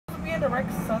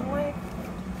direct sunlight.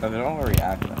 But they don't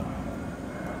react though.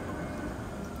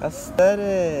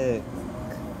 Aesthetic.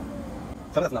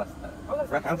 Some of that's not aesthetic. Oh,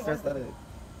 that's Red hamster aesthetic.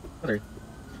 Whatever.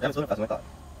 That was so fast than I thought.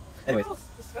 Anyways.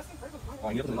 Disgusting bird was Oh,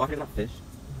 you have to knock it not fish.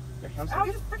 Your hamster. Ow,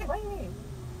 you just freaking biting me.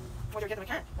 Oh, you're getting I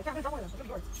can't drop one of them.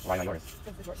 Look at yours. Why not yours?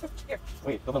 It's yours. Here.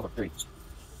 Wait, go for 3.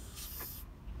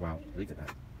 Wow, really good at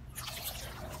that.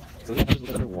 So we have to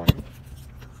look at water.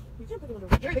 You can't put them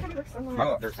under. Jerry, they can't be direct sunlight.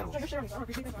 Oh, they're animals. No, you're shit on me. I don't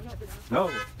appreciate that. I'm not.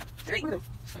 No. Jerry, look at them.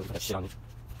 Don't put that shit on me.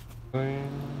 I'm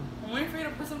waiting for you to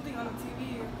put something on the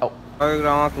TV. Oh. Ay,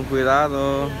 grama, con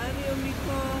cuidado. Adiós,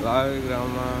 mijo. Ay,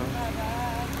 grama.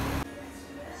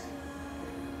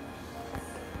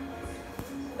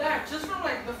 That, just from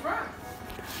like the front.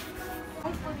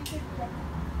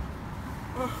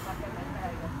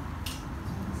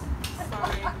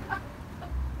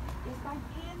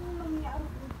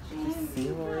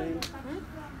 Sorry.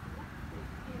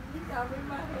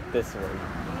 This way.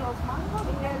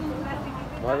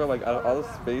 Margo, like all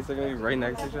the space are gonna be right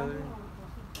next to each other.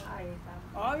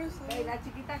 Obviously.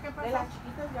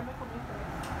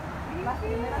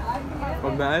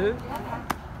 Imagine.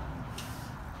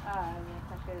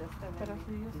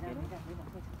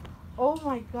 Oh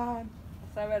my god.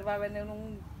 Saber va a venir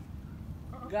un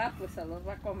gato y se los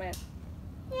va a comer.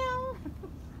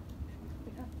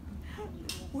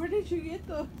 Where did you get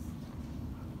those?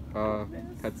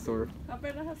 Pet store.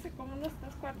 Apenas hace como unos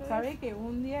 3-4 días. ¿Sabe que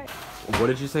un día? What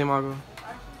did you say, Margo?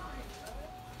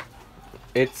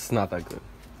 It's not that good.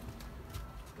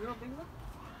 You don't think so?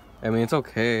 I mean, it's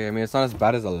okay. I mean, it's not as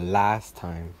bad as the last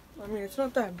time. I mean, it's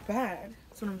not that bad.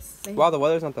 That's what I'm saying. Wow, the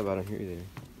weather's not that bad in here either.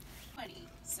 20,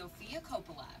 Sophia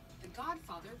Coppola, The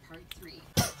Godfather Part 3.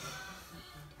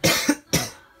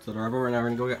 So the we're never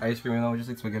gonna go get ice cream, even though we just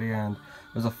ate spaghetti, and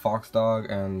there's a fox dog,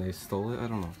 and they stole it. I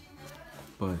don't know,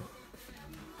 but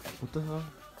what the hell?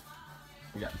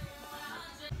 Yeah.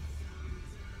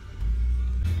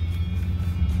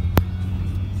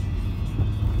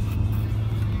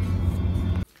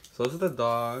 So this is the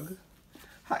dog.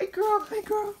 Hi, girl. Hi,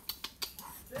 girl.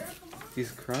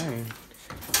 He's crying.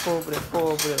 Pobre,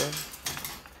 pobre.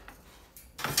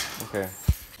 Okay.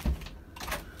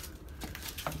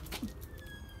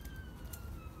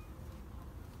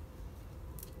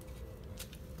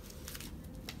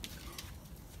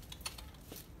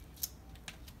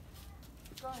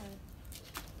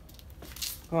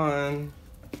 Come on.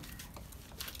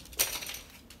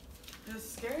 Is it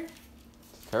scared?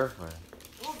 It's terrifying.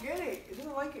 Oh, get it. It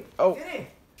doesn't like it. Oh. Get it.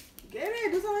 Get it.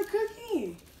 It doesn't like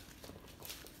Cookie.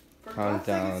 For Calm God's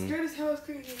sake, down. it's scared as hell as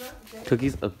Cookie. Get it.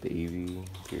 Cookie's a baby.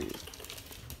 Period.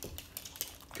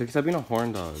 Cookie's not being a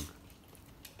horn dog.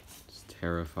 Just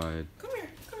terrified. Come here.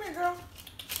 Come here, girl.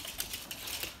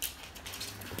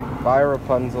 Bye,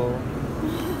 Rapunzel.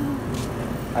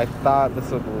 I thought this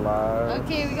would last.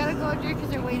 Okay, we gotta go, Drew, because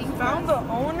they're waiting for Found us. the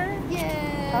owner?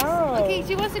 Yes. How? Okay,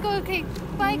 she wants to go. Okay,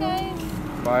 bye, guys.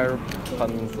 Bye,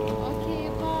 Rapunzel. Okay,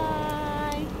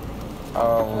 bye.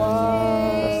 Oh,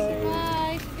 Bye.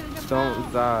 Bye. She's gonna jump Don't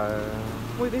out. die.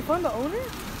 Wait, they found the owner?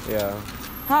 Yeah.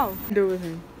 How? Do it with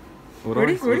him. What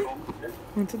Ready? do I Ready? say?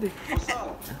 1, 2, 3.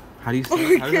 How do you say Oh, how I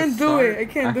does can't it do start? it. I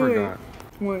can't do forgot. it.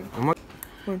 One. I'm not-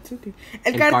 1, 2, 3.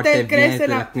 El cartel crece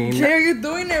la niña. Jay, you're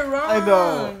doing it wrong. I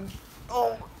know.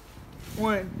 Oh.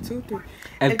 1, 2, 3.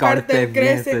 El cartel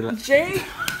crece la- Jay,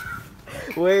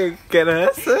 Wait, ¿qué era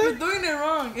you're ese? doing it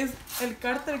wrong. It's el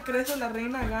cartel crece, la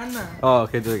reina gana. Oh,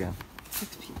 okay, do it again.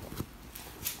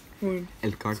 1.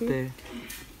 El cartel.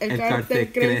 El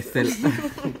cartel crece.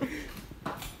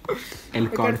 El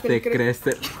cartel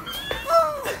crece.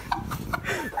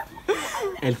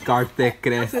 El cartel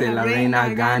crece, la reina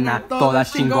gana.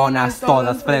 Todas chingonas,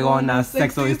 todas fregonas.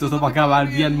 Sexo y esto va a acabar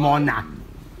bien mona. Can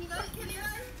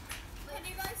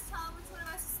you guys tell which one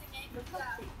of us is singing?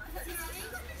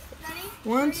 Ready?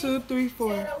 1, 2, 3,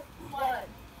 4. I'm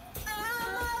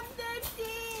the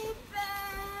deep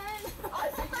end.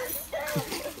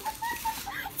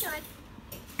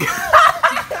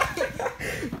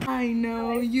 I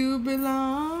know you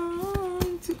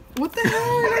belong to. What the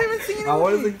hell? You're not even singing. I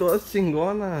want to sing todas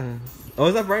chingonas. Oh,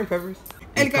 is that Brian Peppers?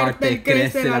 El cartel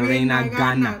crece, la reina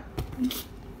gana.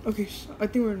 Okay, I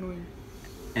think we're annoying.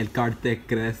 El cartel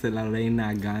crece, la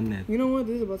reina gana. You know what?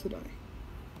 This is about to die.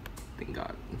 Thank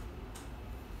God. I'm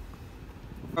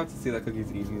about to see that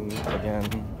Cookie's eating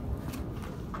again.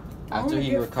 After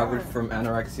he recovered from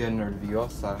anorexia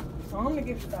nerviosa. I'm gonna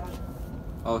get fat.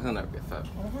 Oh, he'll never get fat.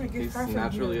 I'm gonna get He's fat from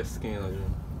naturally here. a skinny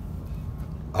legend.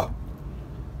 Oh.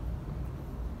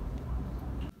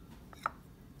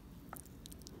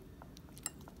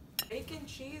 Bacon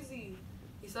cheesy.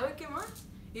 ¿Y sabe qué más?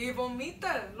 Y Y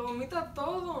vomita, lo vomita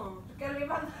todo. ¿Qué le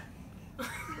iban a...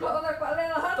 ¿Lo de cuál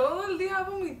era? Todo el día ha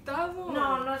vomitado.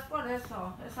 No, no es por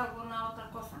eso. Es alguna otra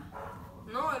cosa.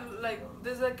 No, like,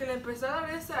 desde que le empecé a dar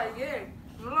ese ayer,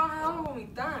 no lo ha dejado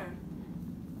vomitar.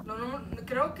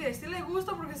 Creo que sí le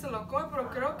gusta porque se lo come, pero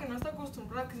creo que no está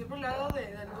acostumbrado, que siempre le ha dado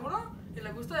del duro y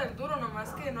le gusta del duro, nomás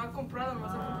que no ha comprado,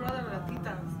 nomás ha comprado de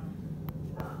latitas.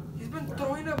 He's been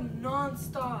throwing up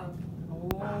non-stop.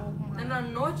 En la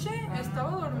noche estaba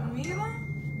dormida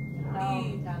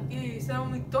y se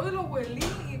vomitó y lo huelí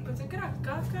y pensé que era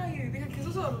caca y dije, ¿qué es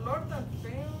ese olor tan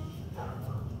feo?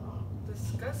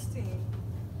 Disgusting.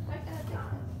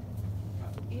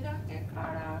 Mira qué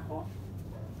carajo.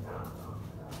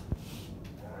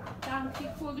 Tan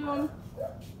Julián.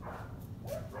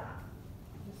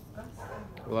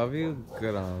 Love you,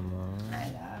 grandma.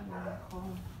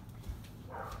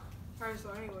 Alright, so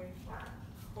anyway.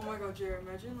 Oh my god, Jared,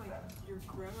 imagine like your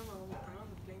grandma on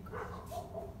the plane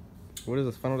crash. What is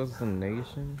this? Final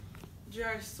Destination?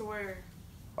 Jared, I swear.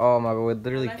 Oh my god, we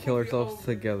literally Life kill will be ourselves over.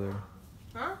 together.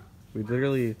 Huh? We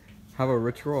literally have a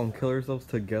ritual and kill ourselves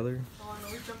together. Oh no,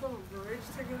 we jump off a bridge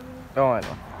together. Oh, I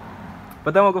know.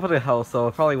 But then we'll go for the hell, so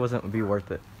it probably wasn't be worth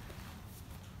it.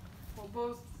 We'll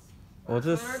both We'll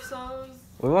kill just ourselves.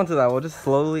 we won't do that. We'll just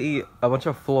slowly eat a bunch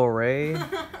of flore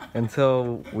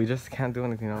until we just can't do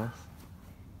anything else.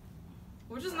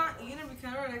 We'll just not eat it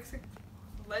because we're next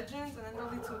legends and then they'll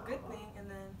lead to a good thing and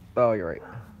then Oh, you're right.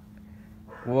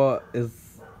 Well,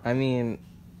 I mean,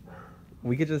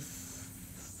 we could just,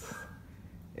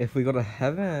 if we go to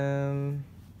heaven.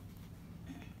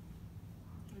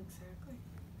 exactly.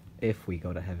 If we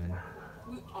go to heaven.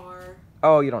 We are.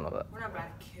 Oh, you don't know that. We're not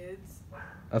bad kids.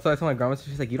 That's why I told my grandma.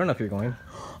 She's like, you don't know if you're going.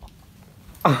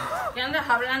 ¿Qué andas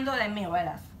hablando de mí,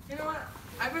 veras? You know what?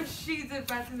 I bet she did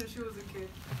bad things when she was a kid.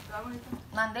 ¿Sabes, bonita?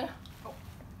 Mande.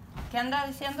 ¿Qué anda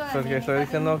diciendo de Pues mí? que estoy mija?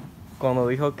 diciendo cuando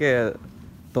dijo que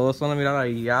todos van a mirar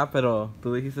allá, pero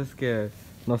tú dijiste que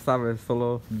no sabes,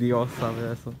 solo Dios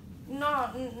sabe eso. No,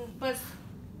 pues.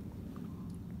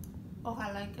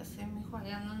 Ojalá y que sí, mijo,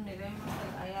 allá nos miremos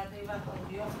allá arriba con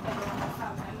Dios, pero no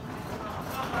sabemos.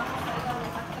 Nosotros vamos a ir a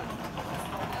dejar que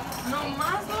nos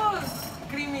Nomás los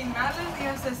criminales y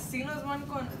asesinos van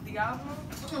con el diablo.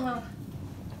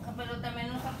 Pero también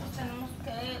nosotros tenemos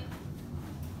que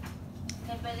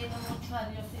pedirle mucho a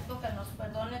Diosito que nos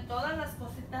perdone todas las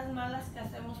cositas malas que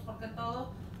hacemos, porque todos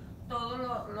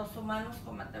los humanos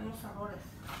cometemos errores.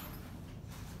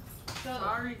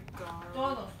 Sorry, God.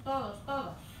 Todos.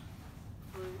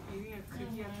 For eating a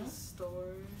cookie at the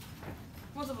store.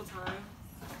 Multiple times.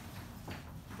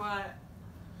 But,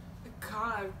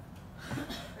 God,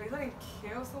 are you letting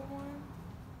kill someone?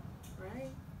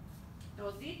 Right?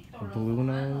 Todito los Blue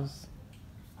humanos nose.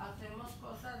 hacemos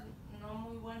cosas no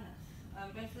muy buenas. A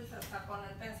veces hasta con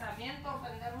el pensamiento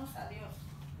ofendemos a Dios.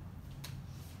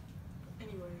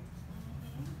 Anyway.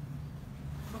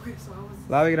 Okay, so I was.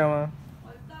 Love you, grandma.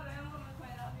 Ahorita vengo, me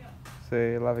cuida Dios.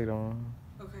 Say love you, grandma.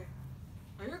 Okay.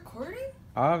 Are you recording?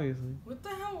 Obviously. What the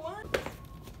hell? What?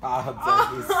 Ah,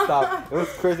 baby, stop. It was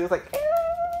crazy. It was like,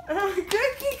 Cookie.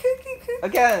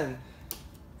 again.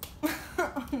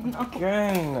 No.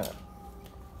 Again.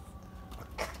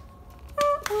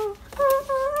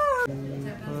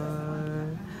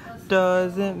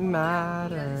 Doesn't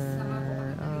matter.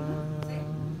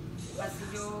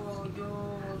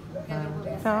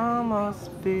 I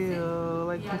almost feel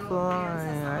like I'm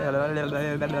flying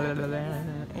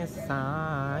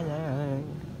inside.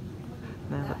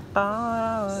 Never thought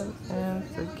I was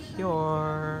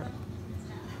insecure,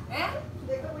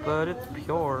 but it's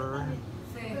pure.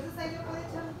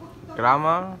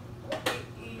 Grandma?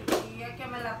 Y hay que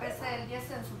me la pese el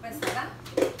 10 en su pecera.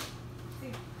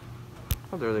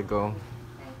 Oh, there they go.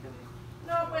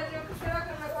 No, pues yo quisiera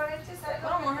que me cuarenches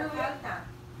algo que me falta.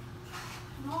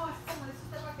 No, es como dice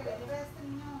usted para que le lleve a este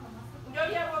niño nomás. Yo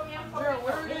llevo bien Girl,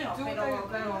 what poquito are we mío, gonna do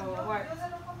pero with what? Yo se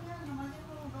lo comía, nomás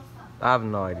llevo rosa. I have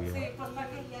no idea. sí, pues para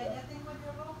que Y allá tengo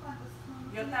yo ropa, entonces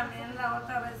no. yo también la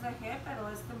otra vez dejé, pero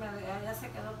ella se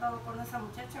quedó todo con esa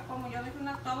muchacha. Como yo dije,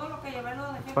 todo lo que llevé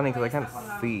lo dejé. It's funny because I con can't esta, con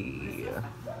la see, preciosa.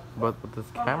 but with this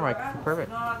Como camera I agarro, can perfect.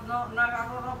 No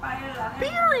agarró ropa él, la de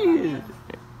Period.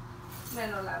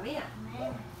 menos la mía.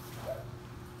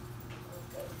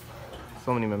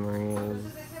 So many memories.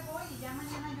 Entonces ese voy y ya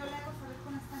mañana yo le hago saber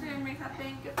con esta Sí, niña. mija,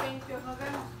 thank you, nos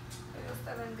vemos. Que Dios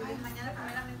te bendiga. Ay, mañana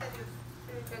primeramente Dios.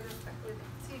 Sí, que Dios te cuide.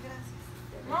 Sí, gracias.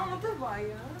 Mom, no te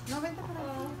vayas. No, vente para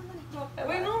acá. No te Wait,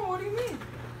 vayas. no, what do you mean?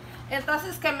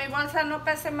 Entonces, que mi bolsa no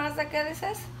pese más de, ¿qué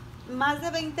dices? Más de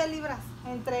 20 libras.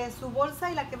 Entre su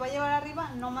bolsa y la que va a llevar arriba,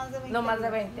 no más de 20. No más de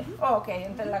 20. Oh, ok,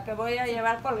 entre la que voy a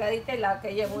llevar colgadita y la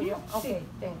que llevo yo. Ok, Sí.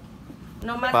 tengo.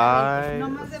 No más Bye. de No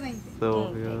más de 20.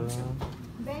 Sylvia.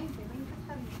 20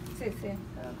 está bien. 20. Sí, sí.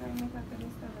 Ok, mija, que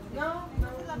lista de No,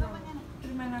 entonces la veo mañana.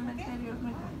 primeramente Dios,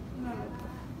 mija.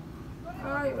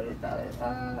 No, ay, ahorita.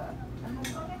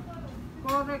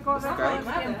 Corre, corre,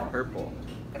 corre tiempo. Purple.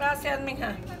 Gracias,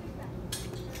 mija.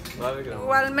 Love it.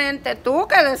 Igualmente, tú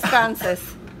que descanses.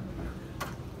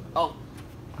 Oh,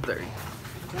 there.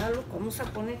 Claro, ¿cómo se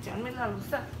pone echarme la luz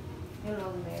en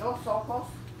los meros ojos?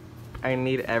 I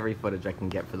need every footage I can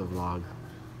get for the vlog.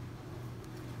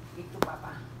 ¿Y tu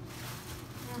papá?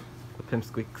 The pimp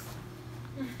squeaks.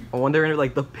 I wonder,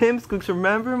 like, the pimp squeaks,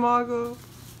 remember, Mago?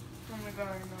 Oh my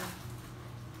god, no.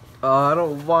 Oh, I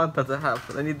don't want that to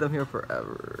happen. I need them here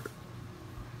forever.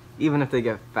 Even if they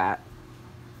get fat.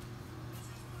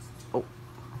 Oh.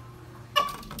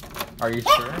 Are you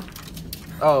sure?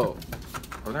 Oh.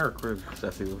 I've never recorded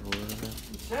Jesse before.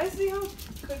 Jesse, how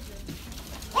could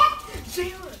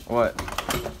you? What?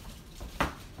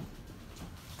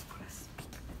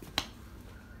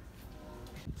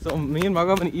 So me and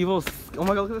Mago have an evil. Oh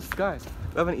my god, look at this sky.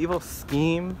 We have an evil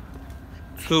scheme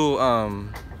to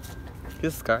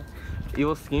this guy.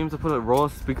 Evil scheme to put a roll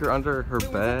of speaker under her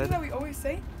Wait, what's that thing that bed. we always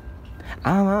say?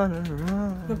 I'm on a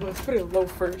run. No, but let's put it low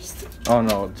first. Oh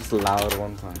no, just loud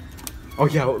one time. Oh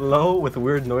yeah, low with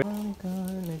weird noise. I'm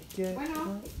gonna get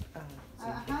Bueno.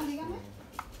 Ajá, dígame.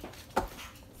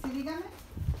 Sí, dígame.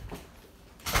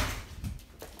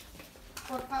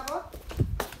 Por favor.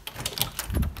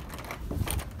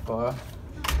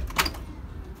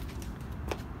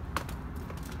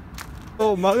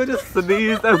 Oh, Mago just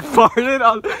sneezed and farted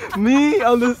on me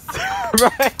on this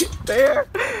right there.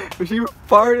 She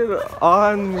farted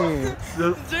on me.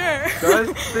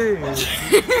 Disgusting.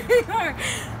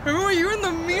 Remember when you were in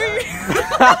the mirror?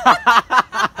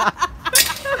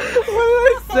 What did I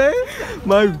say?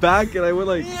 My back and I went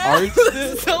like arched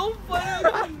it. So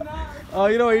funny. Oh,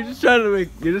 you know what? You're just trying to make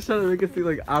it seem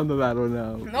like I'm the bad one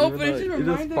now. No, Even but it though just you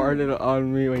just reminded farted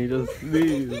on me when you just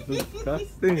sneezed.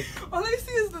 Disgusting. All I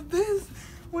see is this.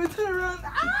 When I turn around,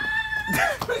 ah!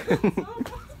 So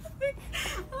funny.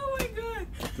 Oh my god.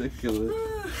 Ridiculous.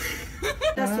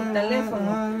 Da su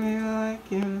teléfono.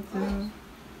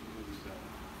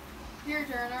 Your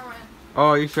turn, never mind.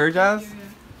 Oh, you sure, Jazz?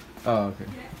 Oh, okay.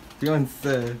 Feeling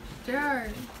sick.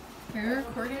 Jared, are you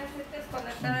recording? Si te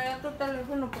desconectar ya tu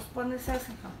teléfono, pues pones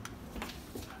ese.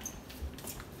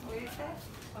 ¿Oíste?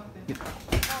 No,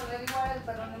 le digo a él,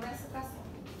 pero no me hace caso.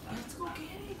 Let's go get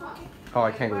it. Go get it. Oh,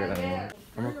 I can't go get that anymore.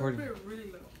 I'm recording. Put it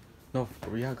really low. No,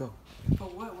 yeah, go.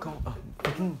 But what? Go.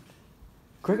 Freaking.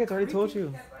 Crickets, I already told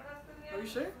you. Are you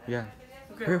sure? Yeah.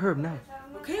 Okay. Hurry, hurry, now.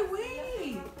 Okay,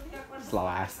 wait. Slow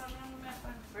ass.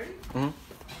 Ready? Mm-hmm.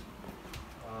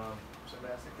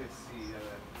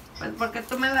 Pues porque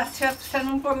tú me las echas en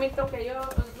un pomito que yo,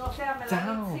 no sé, me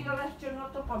Down. las sigo las echo en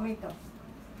otro pomito.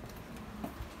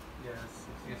 Yes,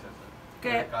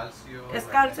 ¿Qué? calcio. ¿Es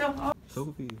calcio? Oh.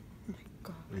 Sophie. Oh my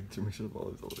god. Wait, to make sure the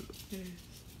ball is always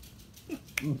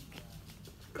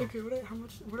Okay, how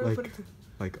much? What do I put it to?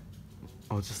 like,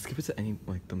 I'll just skip it to any,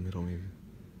 like, the middle maybe.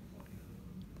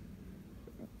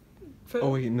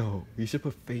 Oh wait, no. You should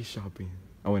put face shopping.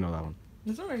 Oh wait, no, that one.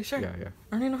 That's not really sure. Yeah, yeah.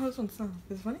 I don't even know how this one sounds.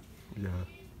 Is it funny? Yeah.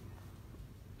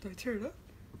 Do I tear it up?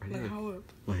 Right, Like how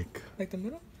up? like Like the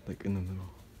middle? like in the middle.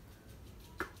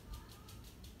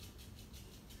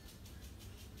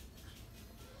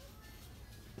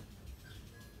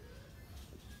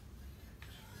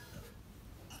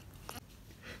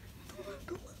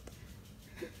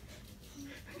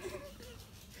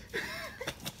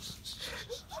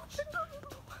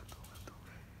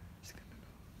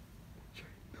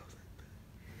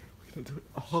 We're gonna do it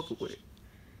all the way.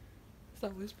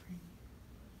 Stop whispering.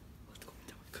 Let's go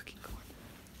down with cooking. Come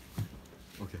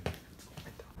on. Okay.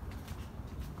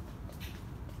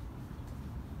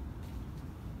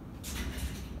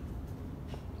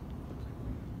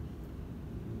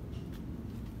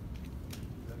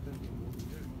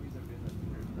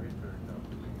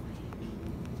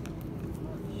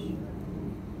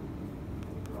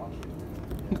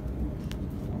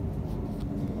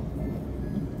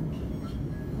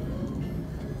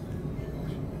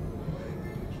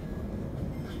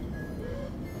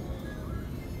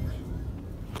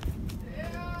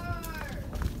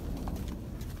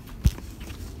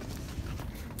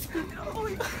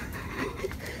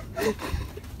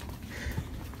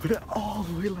 Put it all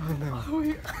the way down now. Oh,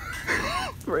 yeah.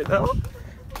 Right now?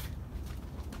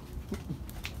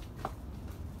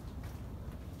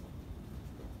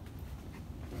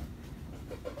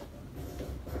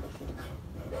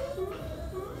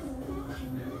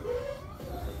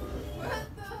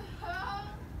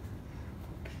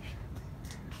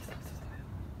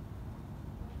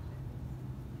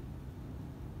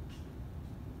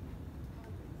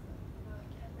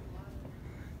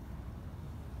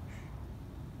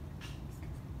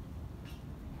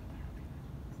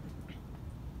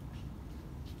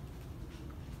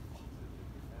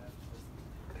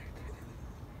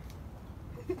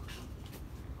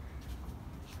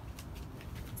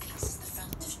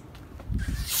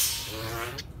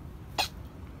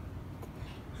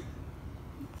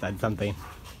 said something.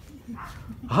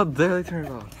 How dare they turn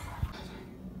it off?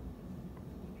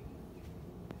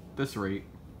 This rate.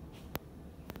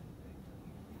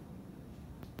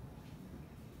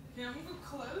 Can we go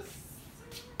close?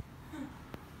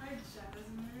 Hi,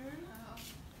 Jasmine.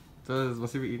 Jazz,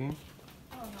 what's he eating?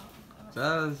 Oh no.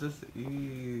 Jazz, just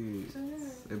eat.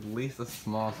 At least a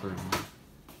small serving.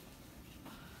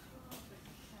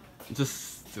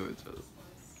 Just do it, Jazz.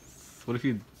 What if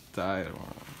you die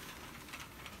tomorrow?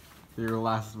 Your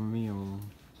last meal.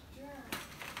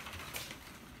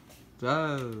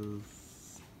 Jazz.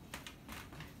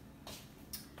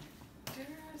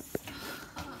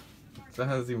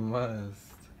 Jazz, you must.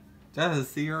 Jazz,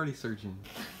 see, you're already searching.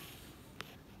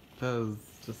 Jazz,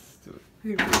 just do it.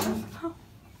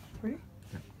 Ready?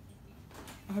 Yeah.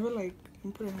 I have it like.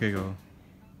 I'm putting Okay, go.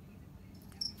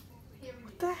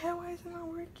 What the hell? Why is it not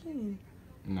working?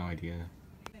 No idea.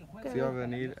 ¿Sí va a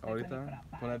venir ahorita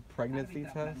con el pregnancy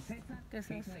test? ¿Qué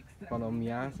es eso? Cuando me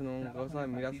hacen una cosa,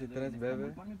 mira si tienes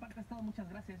bebé.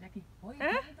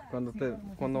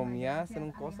 Cuando me hacen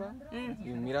una cosa y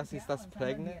mira si estás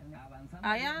pregnant.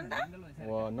 ¿Allá anda?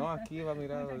 O no, aquí va a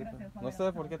mirar ahorita. No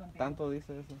sé por qué tanto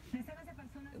dice eso.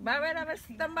 ¿Va a ver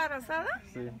si está embarazada?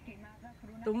 Sí.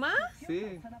 ¿Tu más?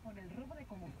 Sí.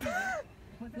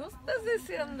 No estás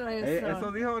diciendo eso.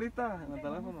 Eso dijo ahorita en el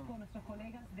teléfono.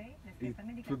 Y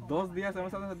 2 días hemos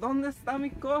estado diciendo, ¿dónde está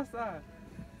mi cosa?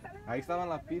 Ahí estaba en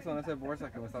la piso, en esa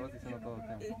bolsa que me estabas diciendo todo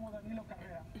el tiempo.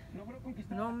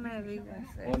 No me digas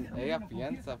eso. Ella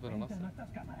piensa, pero no sé.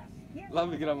 La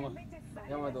mi grama.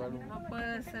 Ya me duermo. No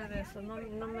puede ser eso, no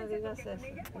me digas eso.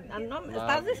 Ah, no,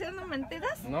 ¿estás diciendo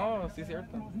mentiras? No, sí es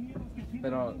cierto.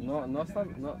 Pero no está,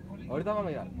 no. Ahorita va a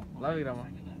mirar. La mi grama.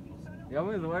 Ya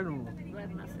me duermo.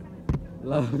 Duérmase.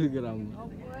 La mi grama. No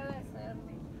puede ser.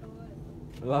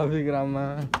 Love you,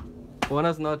 grandma.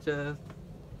 Buenas noches.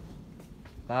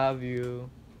 Love you.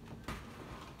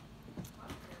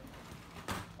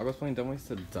 I was playing dumb ways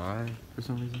to die for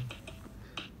some reason.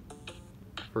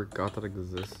 Forgot that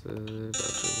existed.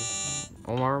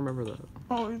 Oh, I remember that.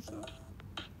 Oh, it's.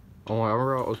 Oh, I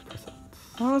remember I was pressing.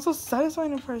 Oh, it's so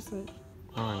satisfying to press it.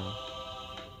 Oh, I know.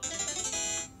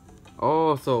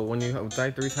 Oh, so when you die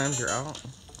 3 times, you're out?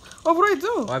 Oh, what do I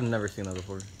do? Oh, I've never seen that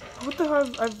before. What the hell?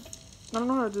 I don't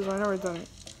know how to do that. I've never done it.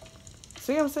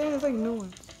 See, I'm saying it's like new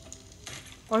ones.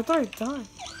 Oh, I thought I died.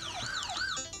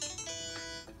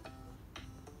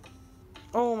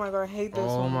 Oh my god, I hate this one.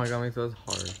 Oh my god, makes this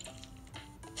hard.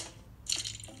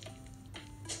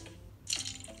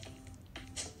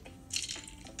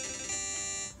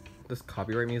 This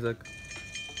copyright music.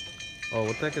 Oh,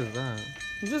 what the heck is that?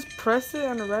 You just press it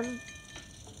on the red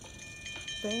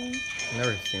thing.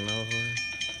 Never seen that before.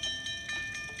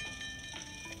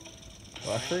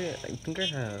 Well, actually, I think I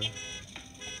have.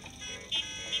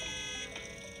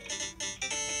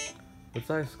 What's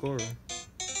that score?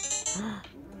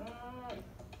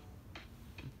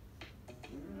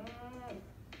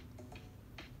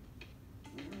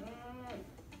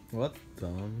 What's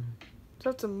dumb? You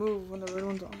have to move when the red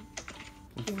one's on.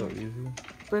 It's so easy.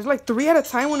 But it's like 3 at a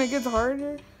time when it gets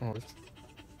harder. Oh,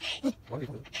 what is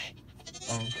it?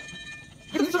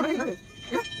 This is already hard.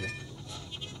 Yeah.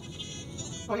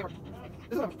 Oh, yeah.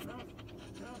 This is hard.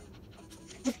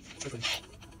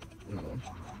 No.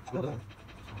 Oh,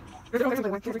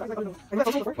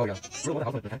 yeah.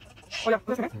 Oh, yeah.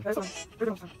 That's okay. That's fine.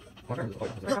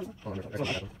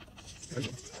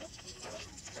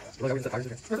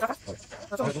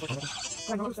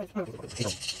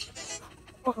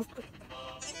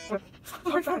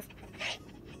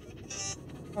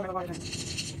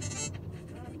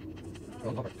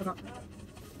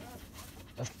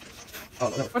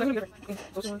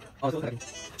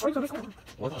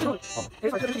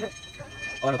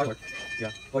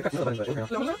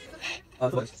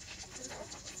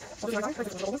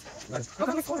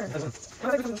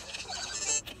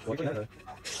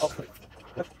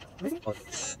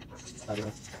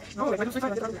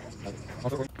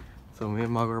 So me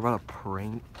and Mago are about to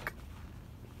prank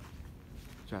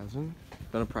Jasmine.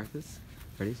 Gonna practice.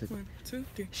 Ready? 1, 2,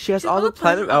 3. She has all the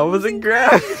platinum albums and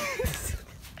Grammys.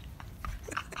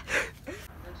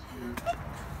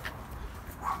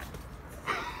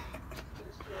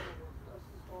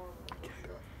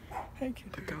 Thank you.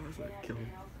 The guy was like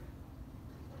killing.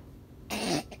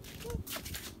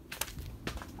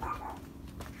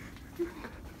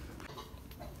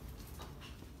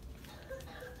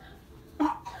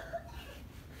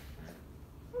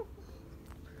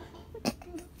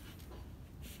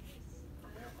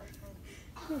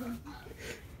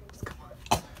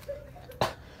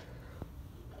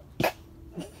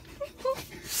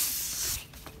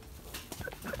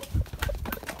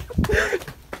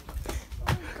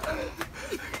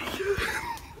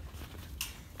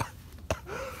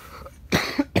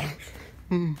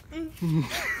 She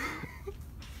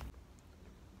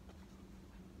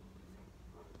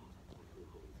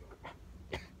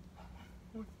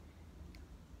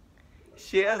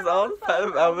has all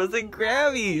 5 albums and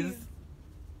Grammys.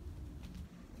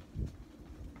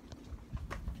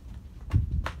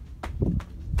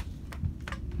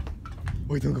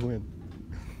 Wait, don't go in.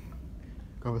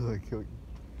 God was like kill you.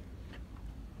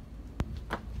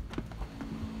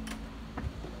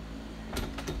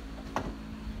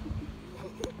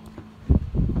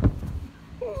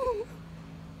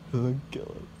 Doesn't kill us.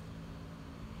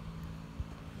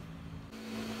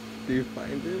 Do you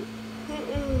find it?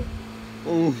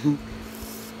 Oh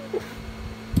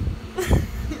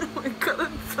my god,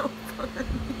 that's so funny.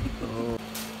 Oh.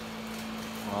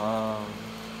 Wow.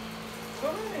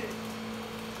 What?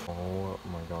 Oh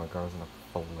my god, I was in a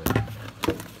flip.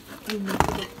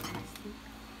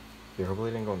 Yeah, hopefully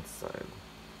it didn't go inside.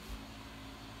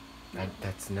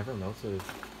 That's never melted.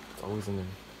 It's always in there.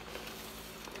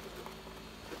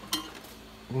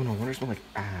 Oh no, wonder it smells like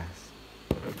ass.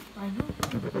 I know.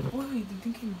 Why? The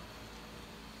thing came off.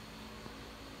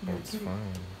 Oh, it's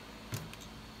fine.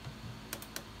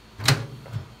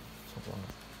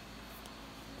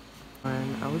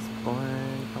 I was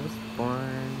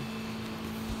born.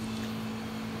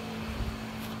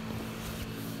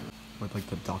 Would like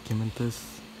to document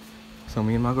this. So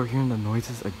me and Mago are hearing the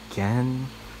noises again.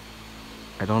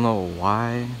 I don't know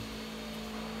why.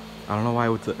 I don't know why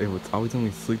it was always when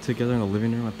we sleep together in the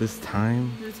living room at this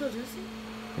time. You told Jessie?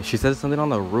 And she said something on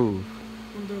the roof.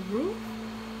 On the roof?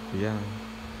 Yeah.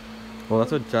 Well,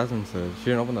 that's what Jasmine said. She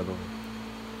didn't open the door.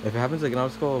 If it happens again, I'll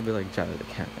just go and be like, Jasmine, I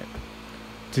can't.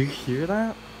 Do you hear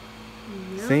that?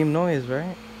 Yeah. Same noise,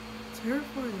 right?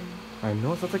 Terrifying. I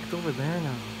know, it sounds like it's over there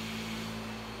now.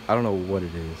 I don't know what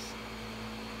it is.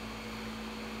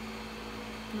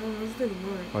 No, let's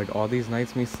ignore it. Like all these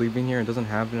nights me sleeping here, it doesn't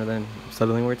happen, and then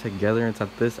suddenly we're together and it's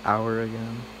at this hour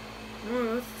again.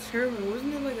 No, that's terrible.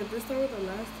 Wasn't it like at this hour the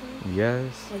last time?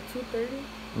 Yes. Like 2:30?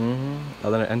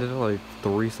 And then it ended at like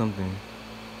 3 something.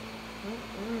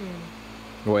 Mm-mm.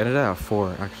 Well, it ended at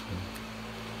 4 actually.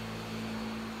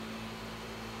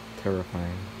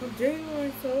 Terrifying. I'm dating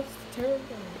myself. It's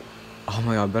terrifying. Oh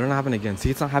my god, better not happen again. See,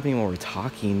 it's not happening when we're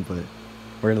talking, but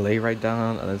we're gonna lay right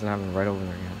down and it's gonna happen right over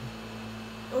there again.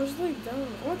 Oh, just lay down.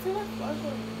 I want to take my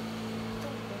flashlight.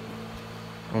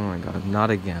 Oh my god, not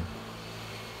again.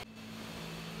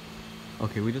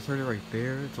 Okay, we just heard it right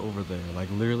there. It's over there, like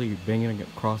literally banging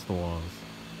across the walls.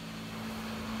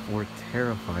 We're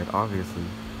terrified, obviously,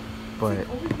 but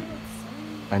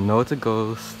I know it's a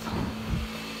ghost,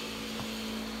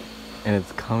 and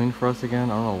it's coming for us again.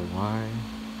 I don't know why.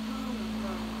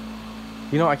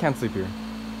 You know, I can't sleep here.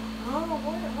 No,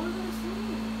 where are we gonna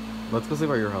sleep? Let's go sleep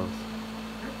at your house.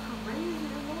 You're crazy.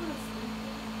 I don't want to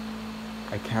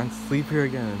sleep. I can't sleep here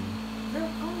again.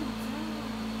 They're coming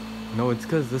down. No, it's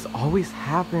because this always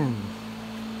happens.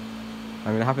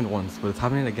 I mean, it happened once, but it's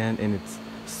happening again, and it's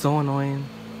so annoying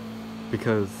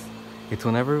because it's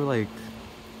whenever, like,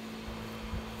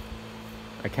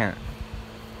 I can't.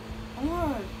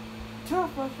 What? Tell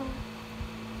flashlight.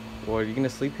 Well, are you gonna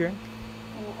sleep here?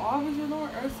 Well, obviously,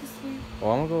 nowhere else to sleep.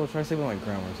 Well, I'm gonna go try to sleep with my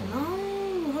grandma or something.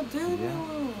 No, how dare you?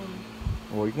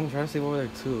 Yeah. Well, you can try to sleep over there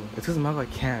too. It's because Mago, I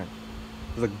can't.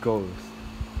 There's a ghost.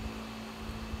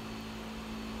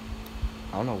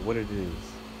 I don't know what it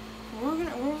is. Where else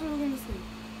are we gonna sleep?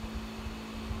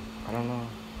 I don't know.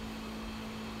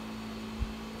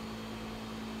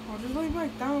 Or just lay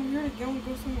back down here again and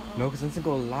go somewhere else. No, because it's gonna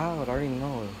go loud. I already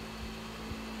know it.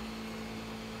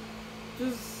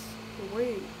 Just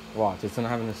wait. Watch, it's gonna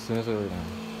happen as soon as we lay down.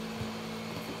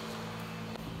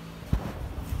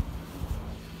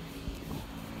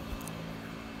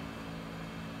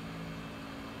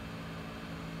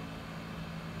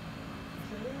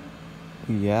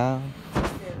 Yeah.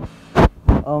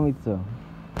 Oh, me too.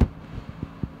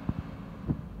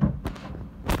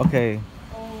 Okay,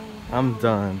 I'm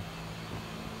done.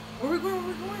 Where we going?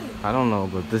 Where we going? I don't know,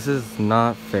 but this is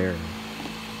not fair.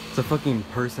 It's a fucking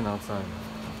person outside.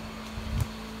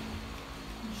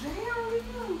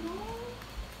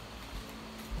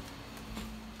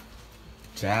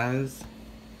 Jazz.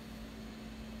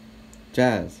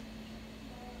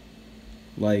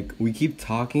 Like, we keep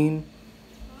talking.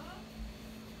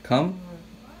 Come?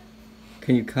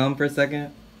 Can you come for a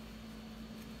second?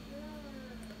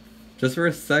 Just for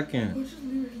a second. We'll just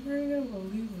leave her. She's not even gonna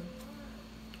believe her.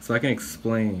 So I can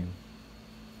explain.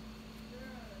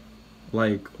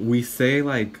 Like, we say,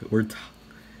 like,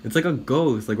 it's like a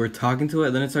ghost. Like, we're talking to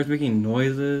it, then it starts making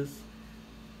noises.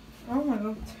 Oh my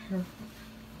god, terrible.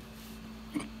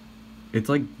 It's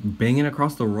like banging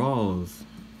across the walls.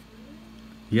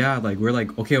 Yeah, like we're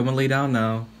like, okay, I'm gonna lay down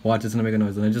now. Watch, it's gonna make a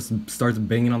noise, and it just starts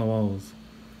banging on the walls.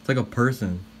 It's like a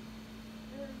person.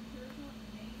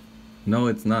 No,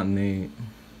 it's not Nate.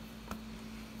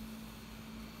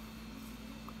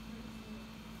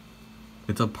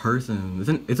 It's a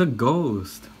person. It's a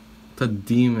ghost. It's a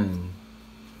demon.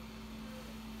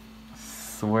 I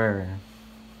swear.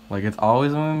 Like it's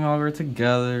always when we're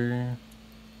together.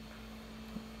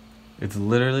 It's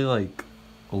literally like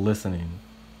listening.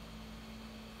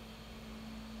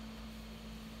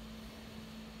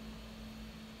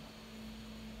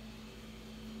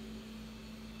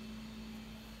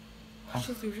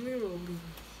 Just usually will leave.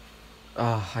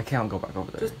 I can't go back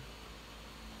over there.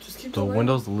 Just keep The light.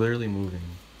 window's literally moving.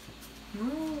 No,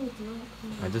 it's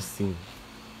not. I just seen.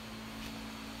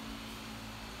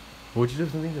 What'd you do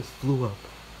if something just flew up?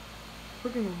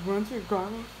 Freaking run to your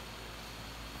garden.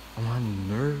 I'm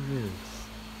nervous.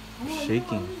 I'm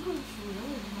shaking. I'm just gonna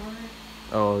chill, alright?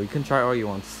 Oh, you can try all you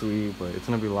want, sweet, but it's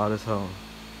gonna be loud as hell.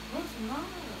 No, it's not.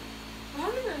 I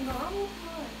don't even know. I'm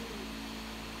okay.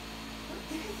 What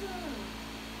is it?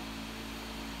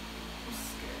 I'm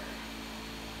scared.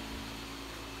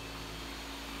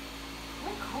 Where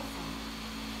did it come from?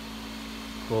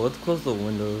 Well, let's close the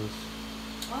windows.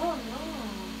 Oh no.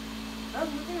 That's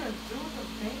nothing to do with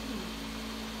the baby.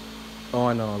 Oh,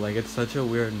 I know. Like, it's such a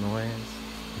weird noise.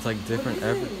 It's like different What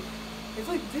is it? It's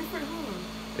like different, huh?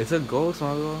 It's a ghost,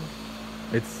 Mago.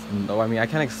 It's no. I mean, I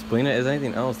can't explain it as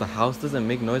anything else. The house doesn't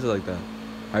make noises like that.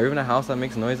 Have you ever in a house that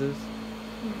makes noises?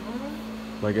 No.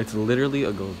 Like, it's literally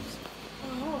a ghost.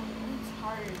 Oh, I'm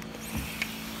tired.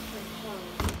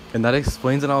 Like, And that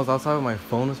explains it. I was outside with my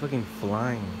phone was fucking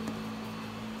flying.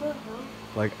 what the hell?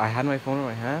 Like, I had my phone in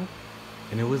my hand,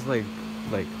 and it was like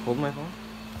hold my phone.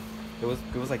 It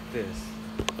was like this.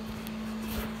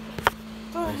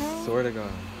 What the hell? I swear to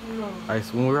God. No.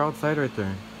 When we were outside right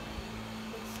there,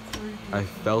 That's creepy. I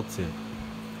felt it.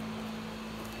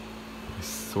 I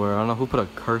swear, I don't know who put a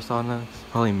curse on us.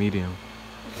 Probably medium.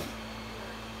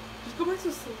 Just go back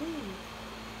to sleep.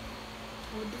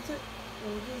 What is it?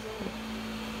 What is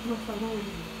that? No, follow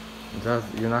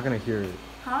me. You're not gonna hear it.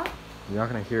 Huh? You're not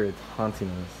gonna hear it haunting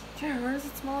us. Jared, why does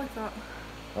it smell like that?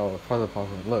 Oh, it's probably the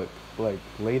problem. Look, like,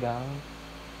 lay down.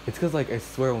 It's cause, like, I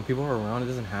swear, when people are around, it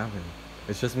doesn't happen.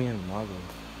 It's just me and Mago.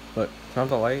 Look, turn off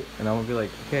the light, and I'm gonna be like,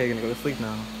 okay, you're gonna go to sleep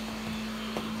now.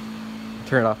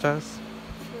 Turn it off, Jess.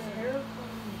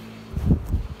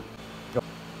 Go.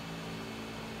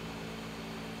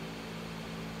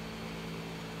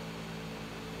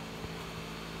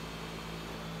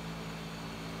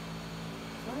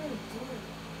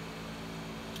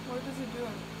 What does it do?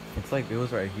 It's like it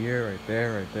was right here,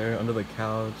 right there, under the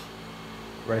couch.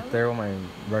 Right there where my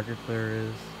record player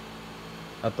is.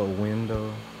 At the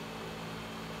window.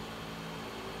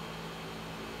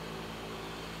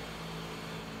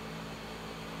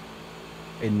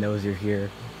 It knows you're here.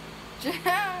 Jared!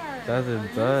 Does it? Are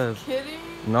you Does. kidding?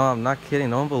 No, I'm not kidding.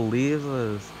 No one believes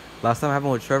us. Last time it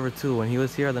happened with Trevor too. When he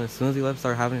was here, then as soon as he left, it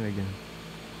started happening again.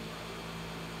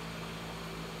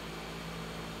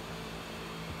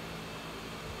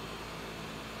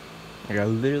 Like, I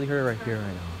literally heard it right here, right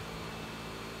now.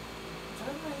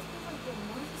 Jared, it feels like the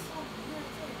noise is so weird.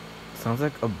 It's Sounds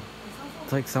like a. it sounds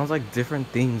It's like sounds like different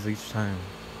things each time.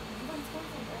 it's coming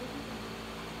from everything.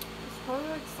 It's probably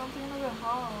like something in the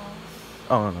house.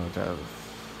 Oh no, Jazz.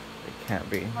 It can't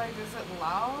be. Like, is it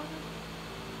loud?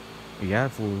 Yeah,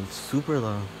 it's super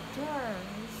loud. Jared, are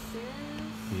you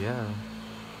serious? Yeah.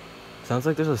 Sounds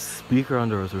like there's a speaker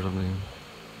under us or something.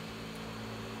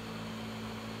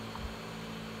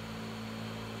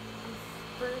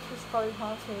 British is probably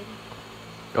haunted.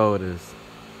 Oh, it is.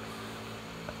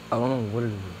 I don't know what it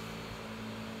is.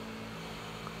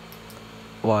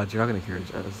 Watch, you're not gonna hear it,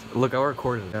 Jazz. Look, I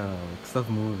recorded it. Yeah, like stuff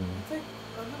moving. It's like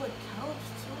under the couch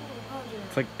too. Huh, Jared?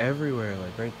 It's like everywhere,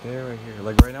 like right there, right here.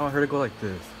 Like right now, I heard it go like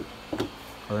this. And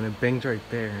then it banged right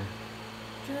there.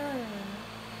 Jared.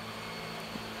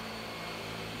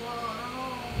 Well, I don't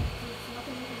know. There's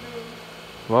nothing you can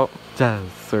do. Well,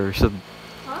 Jazz, sir, should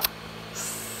Huh?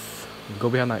 go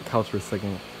behind that couch for a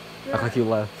second. Act like you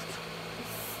left.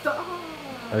 Stop.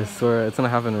 I swear, it's gonna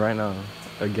happen right now.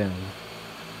 Again.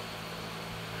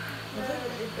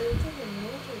 It's like a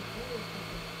military vehicle.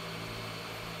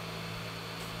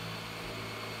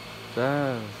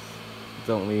 Jazz,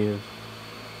 don't leave.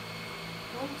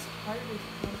 I'm tired of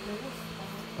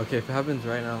this. Okay, if it happens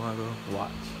right now, I'll go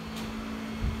watch.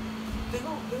 They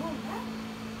go back.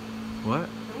 What?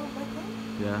 They go back up.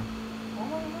 Yeah. Oh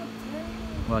my god,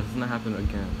 Jared. Watch, it's gonna happen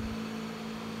again.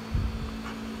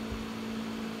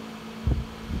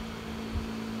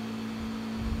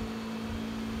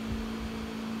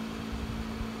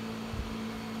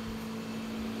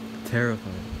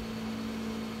 terrified.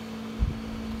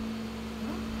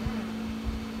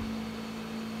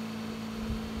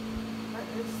 That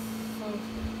is so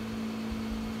scary.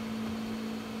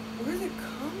 Where is it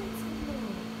coming from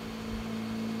though?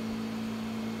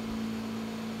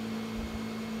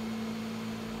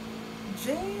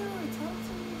 JR, talk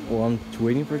to me. Well, I'm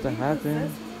waiting for it to Are you happen.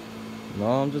 possessed? No,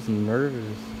 I'm just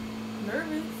nervous.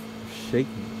 Nervous? I'm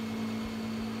shaking.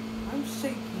 I'm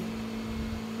shaking.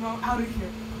 No, I'm out of here.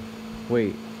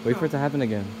 Wait for No. it to happen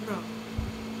again. No,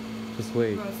 Just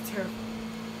wait. no, it's terrible.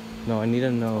 No, I need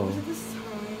to know. What is it this time?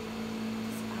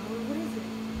 This hour? What is it?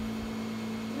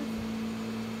 What is it?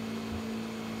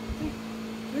 I think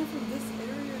we're from this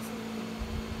area or something.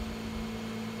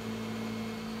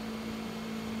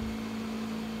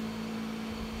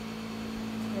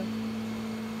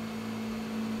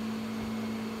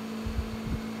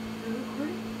 You're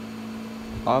recording?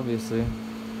 Obviously.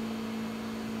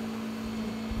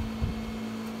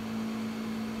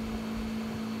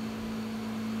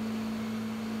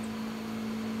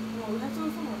 No, we have to go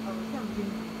somewhere else. We can't be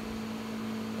here.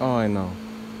 Oh, I know.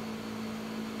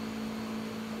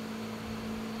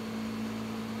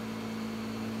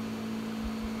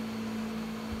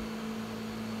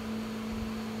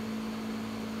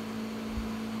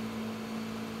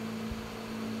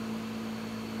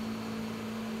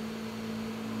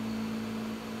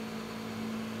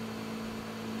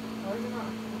 Why is it not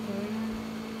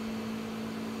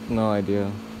doing No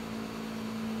idea.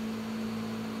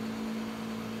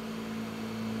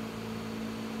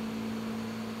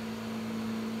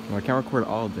 No, I can't record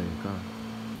all day. God.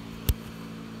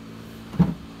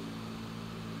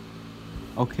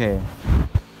 Okay.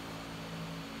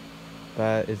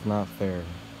 That is not fair.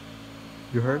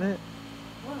 You heard it?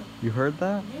 What? You heard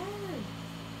that? Yes.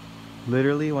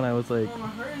 Literally when I was like, Oh, my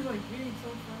heart is like beating so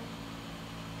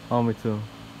fast. oh, me too.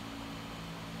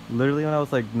 Literally when I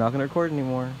was like, not gonna record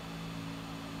anymore.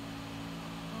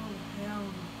 Oh, hell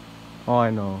no. Oh, I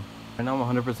know. Right now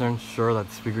I'm 100% sure that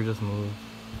the speaker just moved.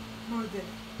 No, it didn't.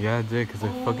 Yeah, it did, because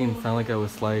it fucking Oh. sounded like I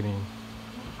was sliding.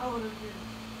 I would have been.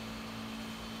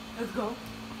 Let's go.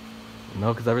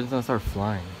 No, because everything's gonna start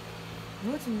flying.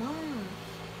 No, it's not.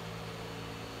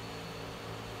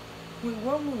 Wait,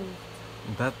 what moved?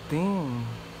 That thing.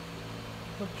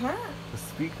 The plant? The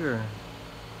speaker.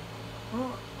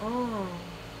 Oh.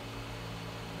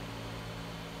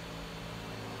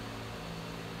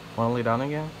 Wanna lay down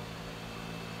again?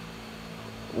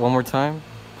 One more time?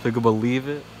 So you can believe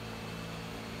it?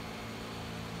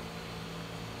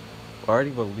 I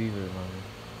already believe it,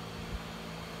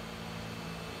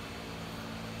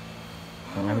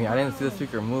 man. I mean, I didn't see the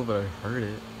speaker move, but I heard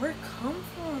it. Where'd it come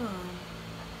from?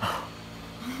 Oh,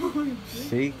 my goodness.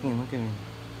 Shaking, look at me.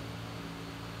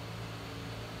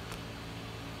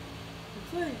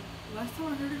 It's like, last time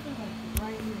I heard it was like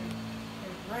right here.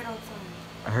 Like right outside.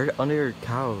 I heard it under your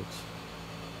couch.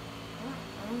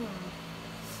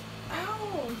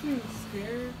 Ow! I'm feeling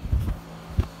scared.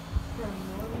 From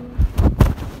noise.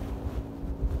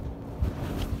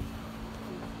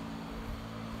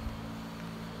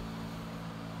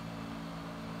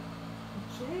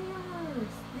 JR,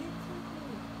 speak to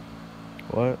me.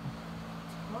 What?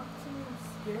 Talk to me, I'm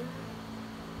scared.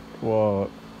 Well,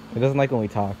 it doesn't like when we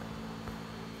talk.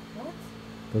 What?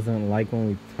 Doesn't like when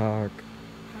we talk.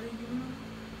 How do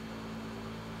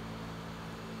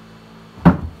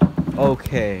you know?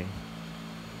 Okay.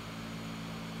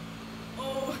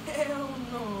 Oh, hell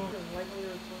no. Like when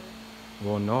you're recording.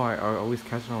 Well, no, I always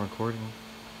catch it on recording.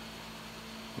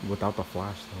 Without the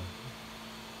flash, though.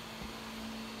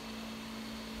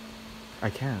 I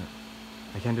can't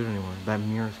do it anymore. That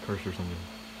mirror's cursed or something.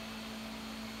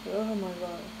 Oh my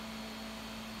god.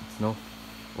 It's no,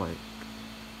 like,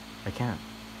 I can't.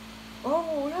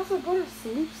 Oh, we have to go to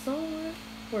sleep somewhere.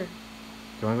 Where? Do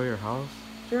you wanna go to your house?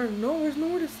 Jared, no, there's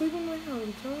nowhere to sleep in my house,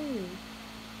 I'm telling you.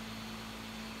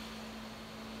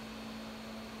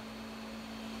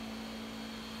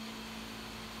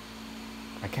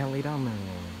 I can't lay down there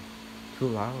anymore. Too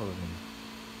loud.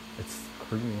 It's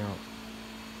creeping me out.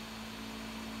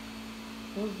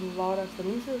 Those loud ass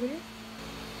things over here.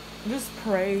 Just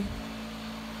pray.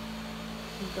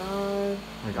 God.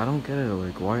 Like, I don't get it.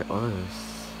 Like, why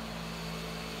us?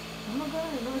 Oh my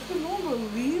god, no, it's because no one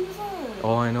believes us.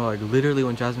 Oh, I know. Like, literally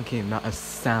when Jasmine came, not a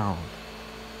sound.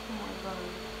 Oh my god.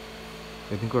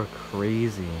 They think we're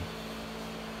crazy.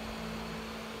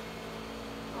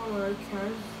 Oh my god,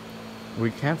 can't.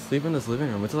 We can't sleep in this living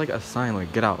room. It's like a sign,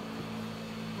 like, get out.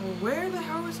 Well, where the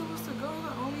hell are we supposed to go?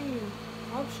 The only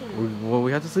option.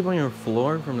 We have to sleep on your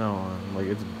floor from now on. Like,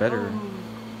 it's better. Oh.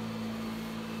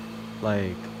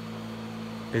 Like,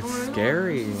 it's Oh my God,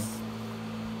 scary. this is-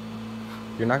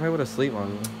 You're not gonna be able to sleep,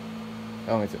 Mommy.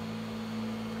 Oh, me too.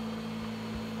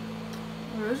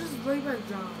 Let's just lay back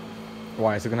down.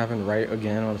 Why? Is it gonna happen right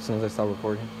again as soon as I stop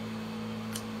recording?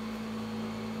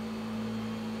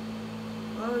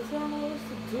 I don't know what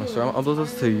to do. I'm sorry, I'm uploading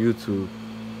this to YouTube.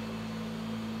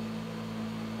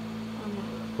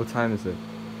 What time is it?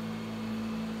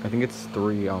 I think it's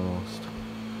 3 almost.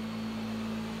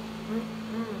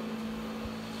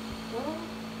 Well,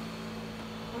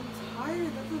 I'm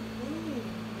tired. That's the thing.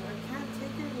 I can't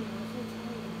take it anymore. I'm so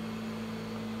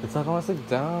tired. It's not gonna sit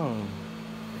down.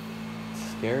 It's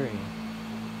scary.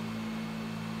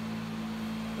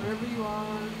 Whatever you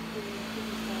want.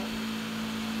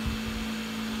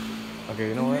 Okay,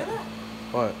 you know You what? hear that?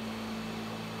 What?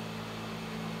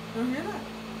 You hear that?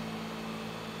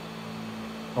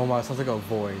 Oh my, it sounds like a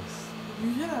voice.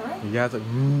 You hear that, right? Yeah, it's like.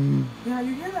 Yeah,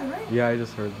 you hear that, right? Yeah, I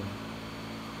just heard that.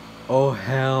 Oh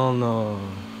hell no!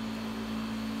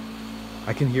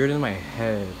 I can hear it in my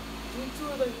head. Me too,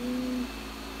 like,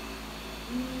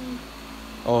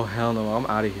 Oh hell no! I'm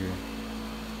out of here.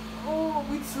 Oh,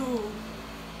 me too.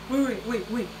 Wait.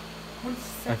 1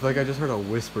 second. I feel like I just heard a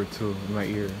whisper too in my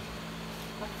ear.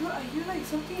 I hear like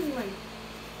something like.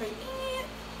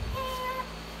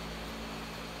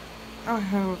 Oh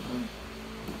hell.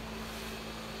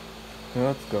 Yeah,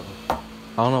 let's go. I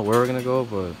don't know where we're gonna go,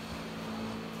 but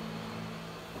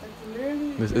Like,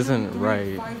 literally, This we're isn't doing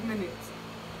right. 5 minutes.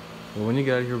 when you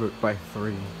get out of here by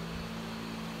 3.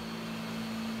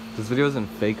 This video isn't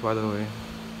fake, by the way.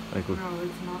 Like, No,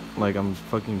 it's not. like I'm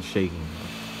fucking shaking.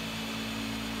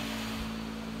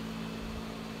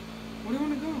 Where do you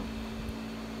want to go?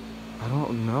 I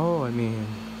don't know. I mean,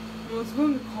 Let's go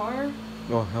in the car.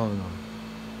 oh hell no!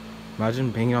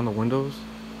 Imagine banging on the windows.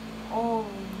 Oh no.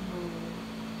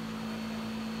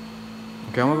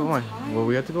 Okay, I'm gonna You're go my. tired? Well,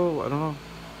 we have to go. I don't know.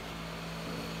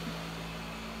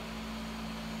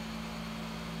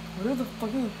 What if the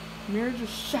fucking mirror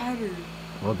just shattered?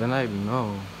 Well, then I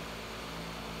know.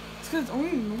 It's because it's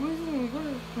only noises when we go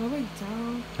like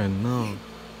down. I know.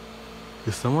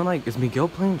 Is someone like? Is Miguel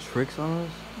playing tricks on us?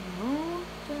 No, what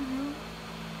the hell?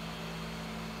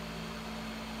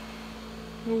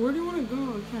 Well, where do you want to go?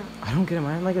 I can't. I don't get it. Am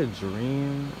I in like a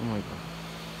dream? Oh my god.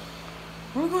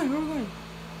 Where are we going? Where are we going?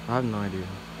 I have no idea.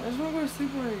 I just want to go to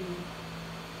sleep already.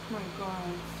 Oh my god,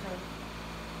 it's tired.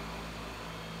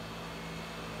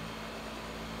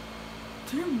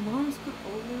 Did your mom scoot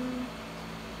over?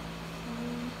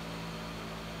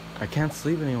 I can't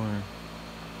sleep anywhere.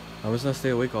 I was gonna stay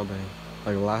awake all day,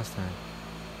 like last time.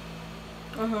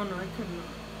 Oh hell no, I couldn't.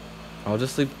 I'll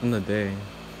just sleep in the day.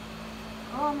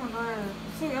 Oh my god.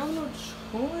 See, I have no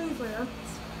choice. Like, that's.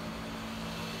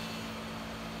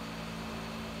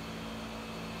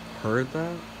 Heard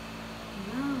that?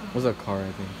 Yeah. It was a car,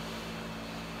 I think.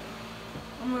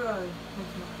 Oh my god. Okay.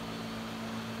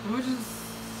 Let me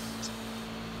just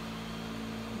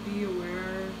be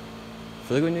aware. I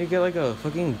feel like we need to get like a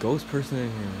fucking ghost person in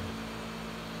here.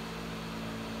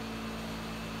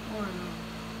 Oh, I know.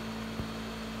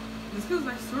 It's because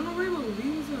I swear nobody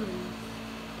believes in it.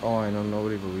 Oh, I know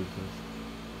nobody believes this.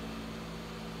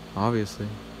 Obviously.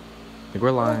 Like we're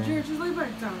Oh, lying. Jared, just lay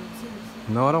back down.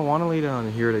 Seriously. No, I don't want to lay down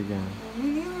and hear it again. Well,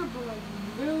 me neither, but like,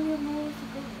 we literally have nowhere else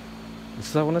to go. It's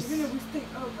just I want Even if to. we stay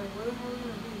up, like, where the hell are we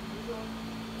gonna be? We go,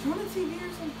 turn on TV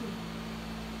or something.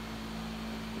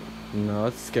 No,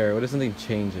 it's scary. What if something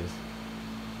changes?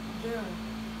 Yeah.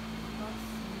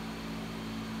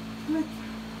 Like,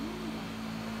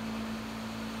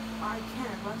 I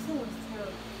can't. Last time was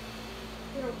terrible.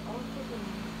 Yo, I was fucking.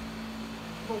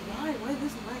 But why? Why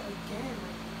this night again?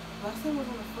 Like, last time was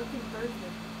on a fucking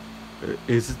Thursday.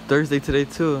 It's Thursday today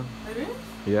too. It is?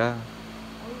 Yeah.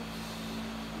 Oh,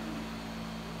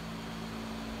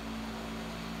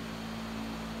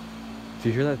 Do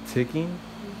you hear that ticking?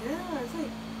 yeah, it's like.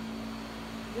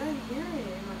 Yeah, I hear it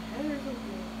in my head or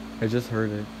something. I just heard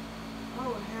it.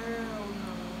 Oh, hell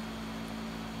no.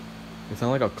 It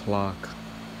sounded like a clock.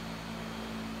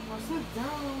 Well, sit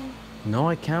down. No,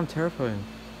 I can't. I'm terrified.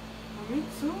 Well, me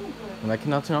too, but. And I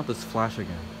cannot turn off this flash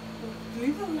again.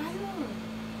 Leave the light on.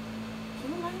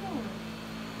 Turn the light on.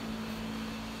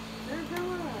 There,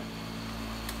 grandma.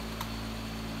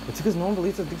 It's because no one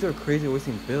believes that things are crazy,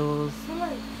 wasting bills. So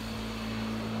like.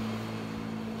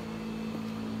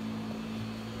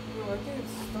 Yo, I think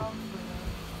it's stopped for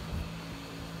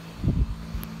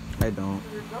now. I don't. If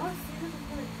you're not serious, it's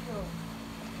gonna kill.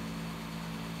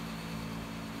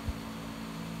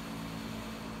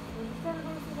 We're just trying to go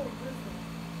to see like this one.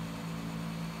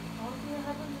 I don't think it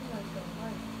happens in like the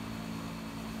night.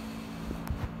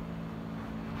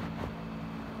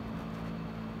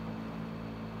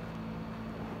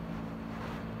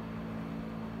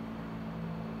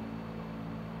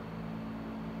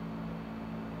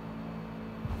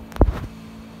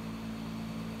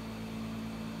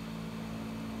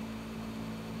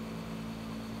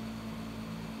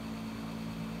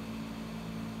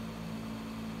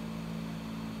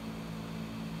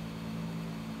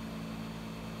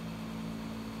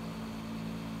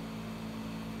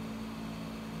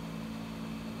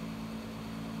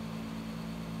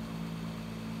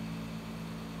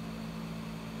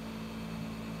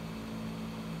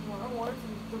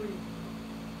 read.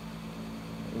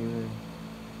 Either.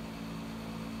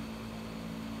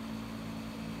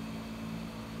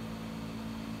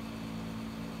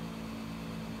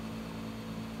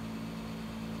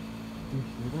 You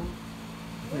hear that?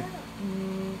 Yeah.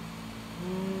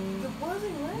 The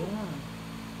buzzing, right? Yeah.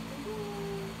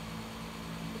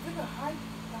 It's like a high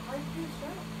pitch,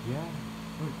 right? Yeah.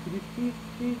 Wait, could it be?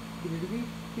 Yeah, you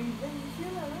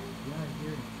hear that, right? Yeah, I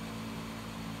hear it.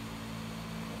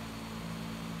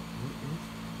 What is?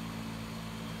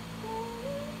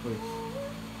 Wait.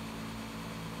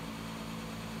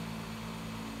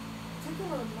 It's like an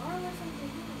alarm or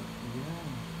something. Yeah.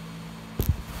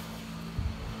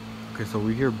 Okay, so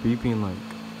we hear beeping like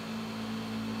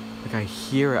I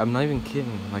hear it. I'm not even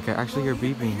kidding. Like I actually hear I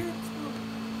beeping. hear it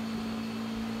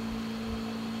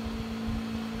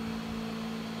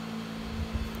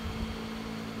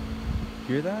too.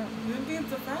 Hear that? You didn't think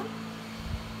it's a fan?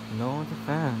 No, it's a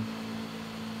fan.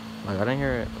 Like I didn't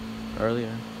hear it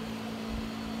earlier.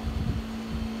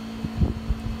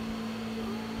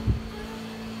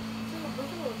 It's like a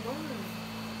buffalo buzzing.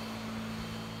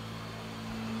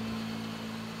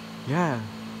 Yeah.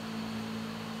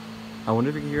 I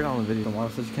wonder if you can hear it on the video. The mom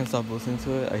says you can't stop listening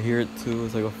to it. I hear it too.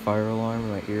 It's like a fire alarm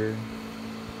in my ear.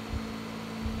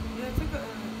 Yeah, it's like a...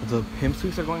 The pimp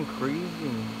sweeps are going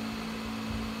crazy.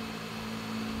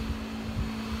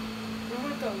 What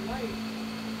with the light?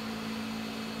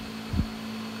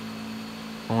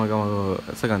 Oh my god,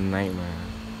 it's like a nightmare.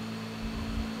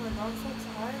 Oh my god, I'm so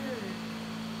tired.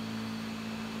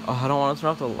 Oh, I don't want to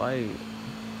turn off the light. You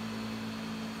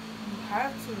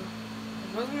have to.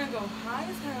 It was gonna go high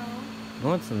as hell.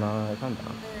 No, it's not. Calm down.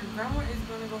 And your grandma is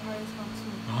gonna go high as hell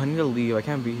too. Oh, I need to leave. I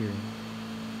can't be here.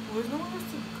 Well, there's nowhere else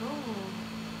to go.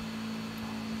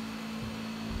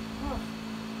 Ugh.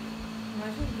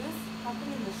 Imagine this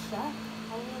happened in the shack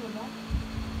all the way in the back.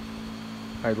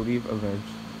 I'd leave eventually.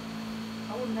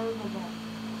 I would never go back.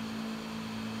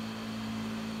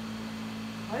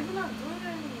 Why are you not doing it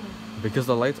anymore? Because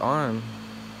the light's on.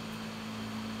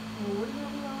 Well, what are you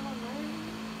gonna do all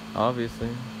night? Obviously.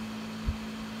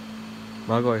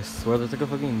 Mago, I swear there's like a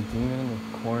fucking demon in the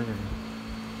corner.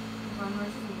 I'm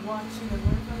just watching it.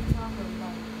 What are you talking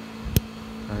about?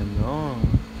 I know.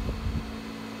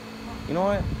 You know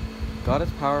what? God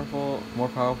is powerful, more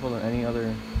powerful than any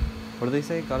other. What do they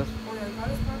say? God is. Oh yeah,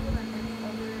 God is powerful than any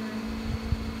other.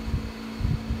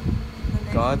 Than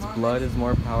any God's monster, blood is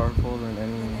more powerful than than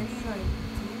any. any like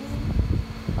demon.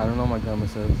 I don't know what my grandma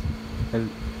says. El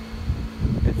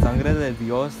sangre de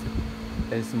Dios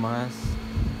es más.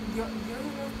 Dios es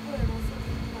más poderoso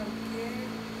que cualquier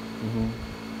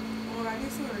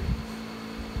organismo.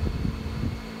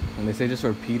 And they say just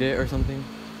repeat it or something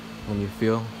when you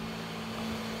feel.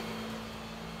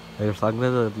 El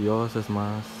sangre de Dios es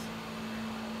más.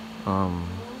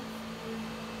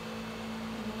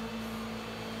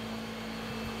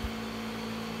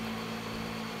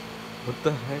 What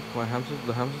the heck? The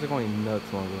hamsters are going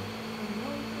nuts, Mago.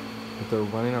 Like they're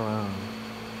running around.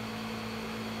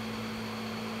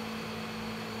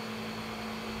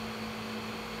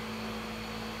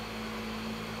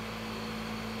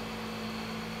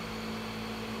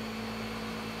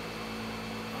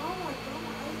 Oh my god,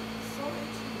 my eyes are so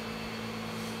itchy.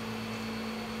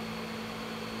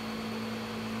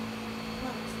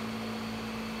 What?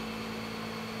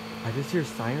 I just hear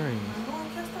sirens. I know, I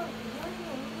can't stop hearing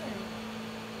them either.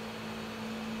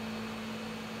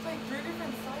 It's like 3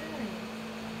 different sirens.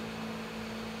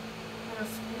 And a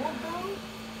school bell?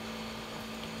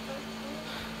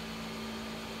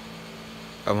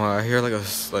 I hear like a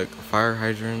fire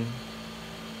hydrant.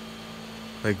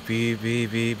 Like beep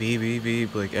beep beep beep beep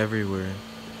beep like everywhere.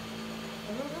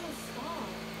 I don't really stop.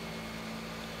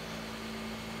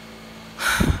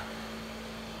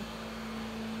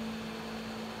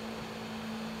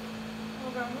 Oh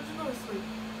god, I'm just going to sleep.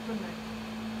 Good night.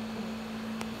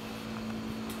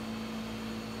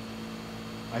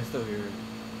 I still hear it.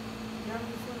 Yeah, I'm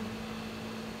just sleeping.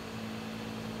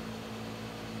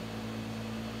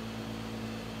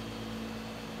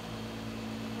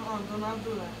 Do not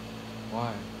do that.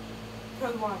 Why?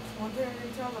 Because watch, once they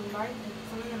turn on the light,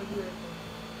 something's gonna be there.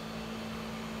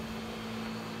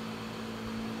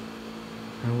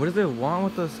 And what does it want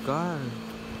with the sky? I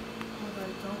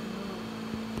don't know.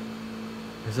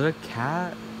 Is it a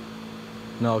cat?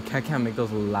 No, a cat can't make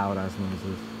those loud ass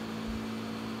noises.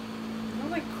 You know,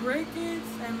 like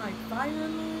crickets and like fire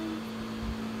alarms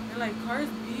and like cars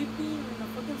beeping and a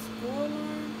fucking school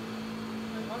alarm,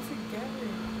 like all together.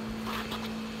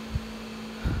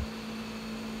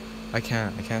 I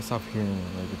can't stop hearing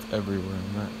it. Like it's everywhere.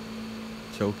 I'm not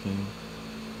joking.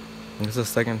 And it's the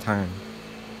second time.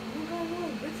 Oh god, no,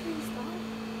 bitch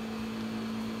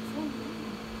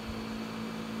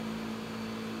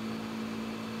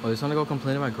Oh, they just want to go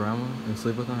complain to my grandma and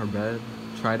sleep with her on her bed.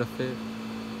 Try to fit.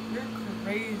 You're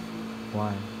crazy.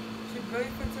 Why? She barely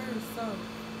fits her herself.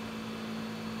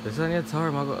 This is what I need to tell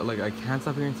her, Mago. Like, I can't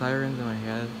stop hearing sirens in my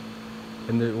head.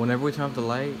 And whenever we turn off the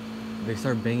light, they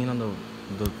start banging on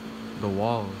the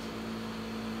walls.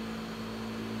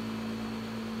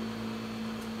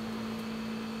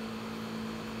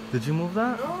 Did you move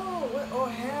that? No, what? Oh,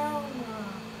 hell no.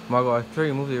 Mago, I'm sure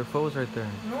you moved it. Your phone was right there.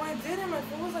 No, I didn't. My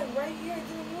phone was like right here. I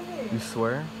didn't move it. You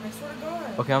swear? I swear to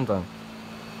God. Okay, I'm done.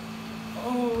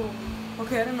 Oh,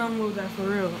 okay. I did not move that for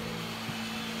real.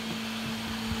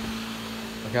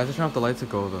 Okay, I have to turn off the lights to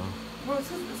go though. Bro, it's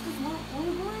because where are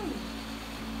we going?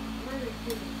 Where are they?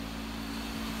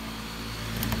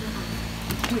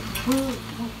 Wait,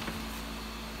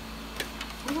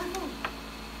 where's my phone?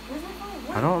 Where's my phone?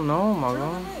 Where? I don't know, Turn on Mago. the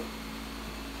light.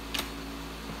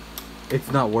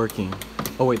 It's not working.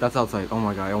 Oh wait, that's outside. Oh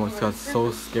my god, I almost got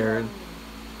so scared.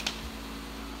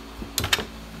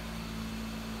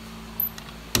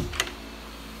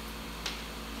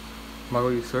 Mago,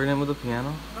 you swear to move the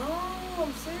piano? No,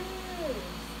 I'm serious.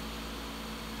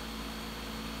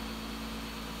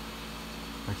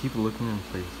 I keep looking in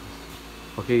places.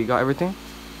 Okay, you got everything?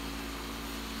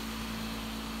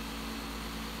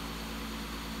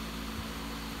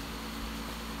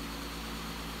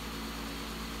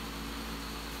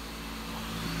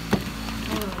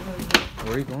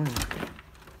 Where are you going?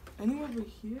 Anywhere but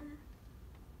here?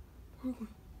 Where are we going?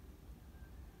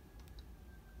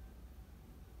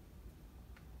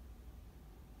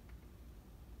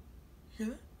 Hear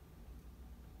that?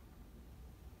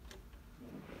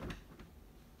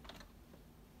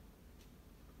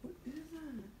 What is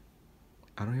that?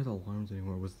 I don't hear the alarms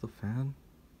anymore. Was it the fan?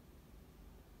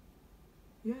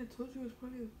 Yeah, I told you it was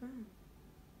probably the fan.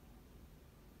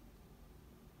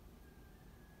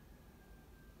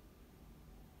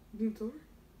 You think it's over?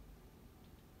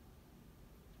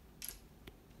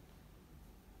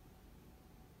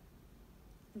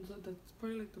 That's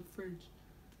probably like the fridge.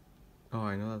 Oh,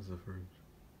 I know that's the fridge.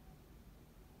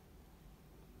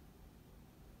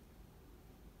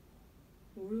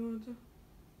 What were we gonna do?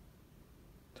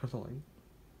 Turn off the light.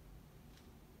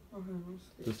 Okay, I'm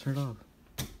scared. Just turn it off.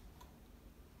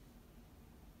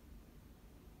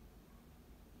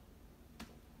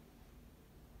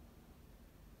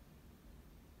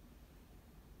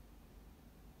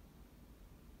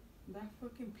 That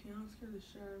fucking piano scared the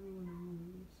shit out of me when I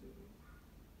moved.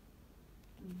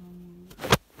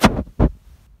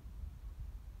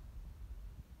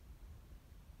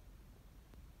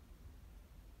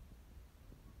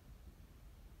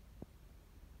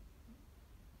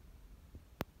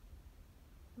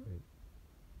 Wait.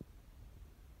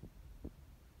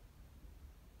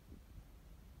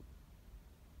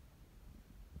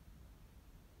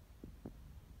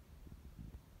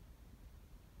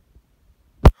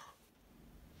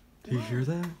 Did you hear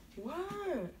that? What?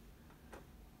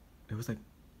 It was like...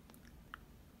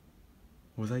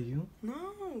 Was that you? No.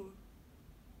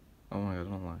 Oh my god,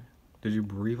 don't lie. Did you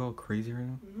breathe all crazy right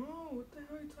now? No, what the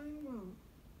hell are you talking about?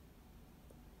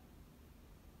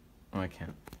 Oh, I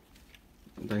can't.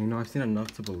 You know, I've seen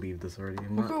enough to believe this already.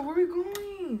 Oh god, where are we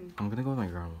going? I'm gonna go with my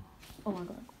grandma. Oh my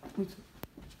god, me too.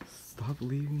 Stop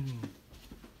leaving me.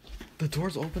 The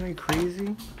door's open. Are you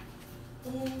crazy?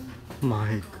 Oh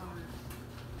My god.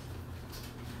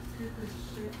 scared the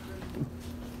shit out of me.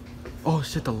 Oh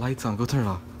shit, the light's on. Go turn it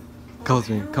off. Come with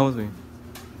me. Come with me.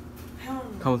 Hell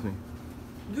no. Come with me.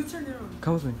 You turned it on.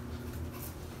 Come with me.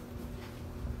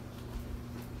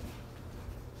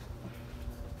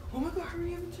 Oh my god,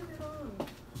 hurry up and turn it on.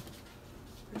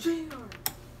 JR.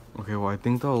 Okay, well, I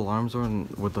think the alarms are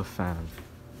with the fan.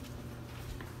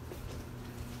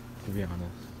 To be honest.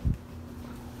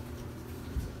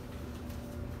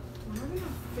 Am I being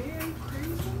very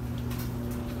crazy?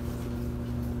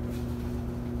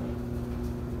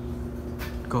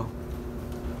 Go.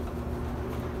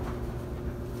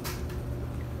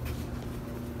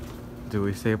 Do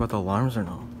we say about the alarms or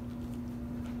no?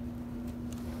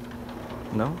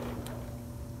 No?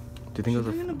 Do you think She's it was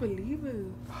not a... gonna believe it.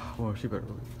 Well, she better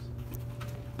believe us.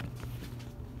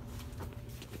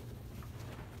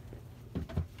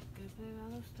 ¿Qué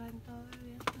fregados traen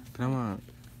todavía? Grandma,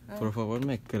 por favor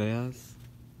me creas.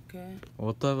 ¿Qué?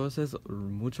 Otras veces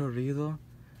mucho ruido,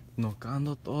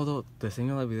 nocando todo, te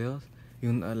enseño los videos y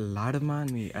una alarma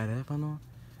en mi teléfono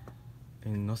y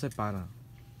no se para.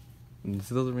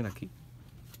 Necesito dormir aquí.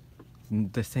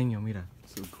 Te enseño, mira.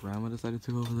 So grandma decided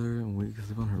to go over there and we can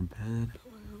sleep on her bed.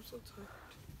 Oh my god, I'm so tired.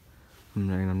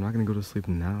 I'm not gonna go to sleep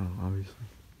now, obviously.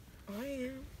 I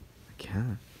am. I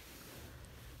can't.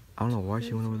 I don't know why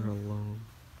she went over there alone.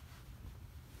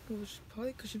 Well,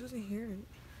 probably because she doesn't hear it.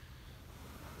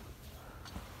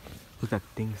 Look, that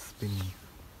thing spinning.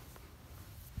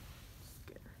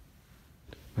 Scared.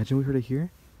 Imagine we heard it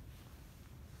here.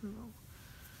 No.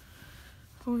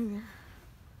 It's only there.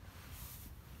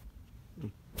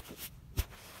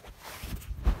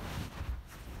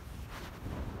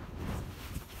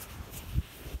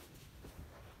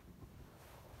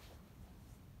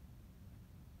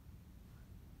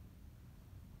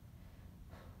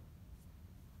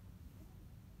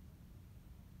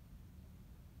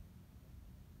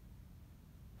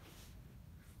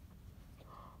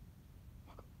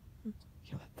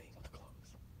 You know that thing with the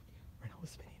clothes? Right now it was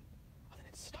spinning, and then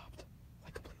it stopped,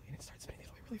 like completely, and it started spinning the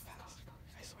other way really fast.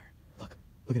 I swear. Look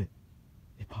at it.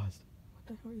 It paused. What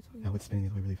the hell are you talking Now about? it's spinning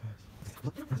the other way really fast.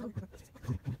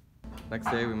 Next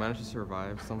day, we managed to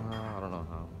survive somehow. I don't know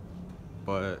how,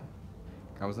 but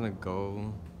I was gonna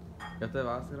go. ¿Ya te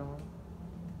vas, grandma?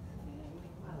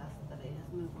 A las 3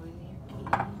 me voy de aquí.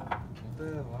 ¿No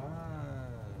te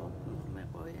vas? Me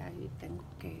voy ahí, tengo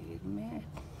que irme.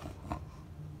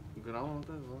 Grandma, no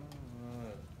te vas.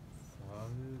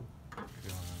 ¿Sabes?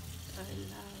 I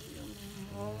love you, mi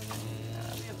amor. I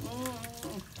love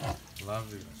you. Love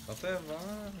you. No te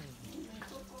vas.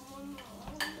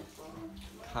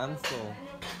 Cancel.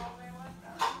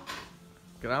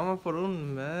 Grandma, por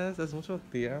un mes es mucho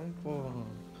tiempo.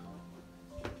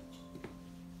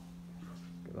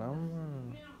 Grandma.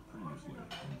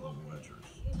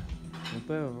 No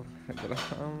te vas.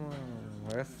 Grandma. Me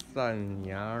voy a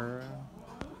extrañar.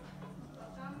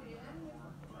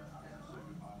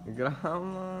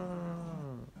 Grandma.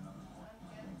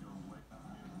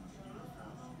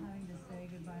 Having to say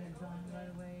goodbye to John right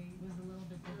away was a little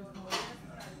bit difficult.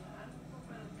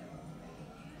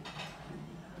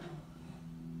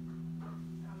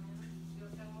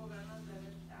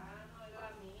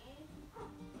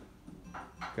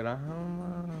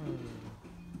 Grandma.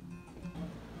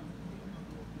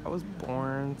 I was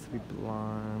born to be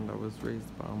blonde. I was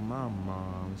raised by my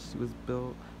mom. She was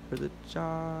built for the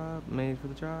job, made for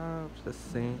the job. She's the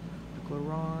same like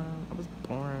Laurent. I was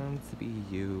born to be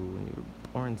you, and you were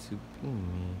born to be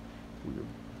me. We were...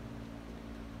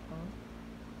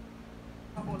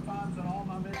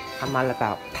 I'm all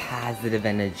about positive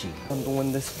energy. I'm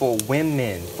doing this for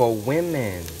women, for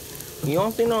women. You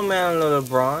don't see no man little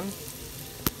LeBron.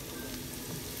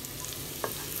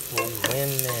 For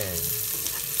women.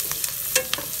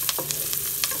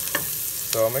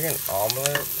 So I'm making an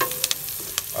omelet.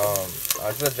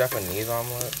 It's a Japanese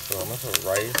omelet, so I'm gonna put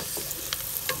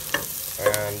rice.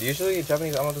 And usually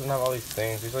Japanese omelet doesn't have all these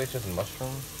things. Usually it's just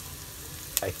mushroom,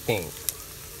 I think.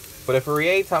 But if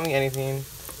Rie taught me anything,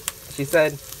 she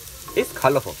said it's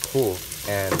colorful, cool,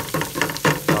 and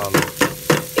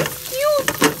it's cute.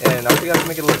 And also you have to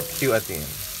make it look cute at the end.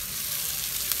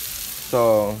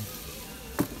 So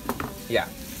yeah,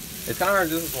 it's kind of hard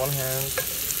to do this with one hand,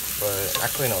 but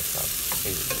actually no, it's not.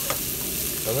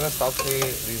 So I'm gonna saute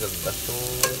these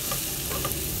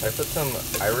vegetables. I put some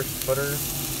Irish butter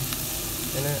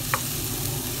in it,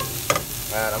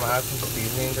 and I'm gonna add some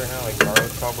seasonings right now, like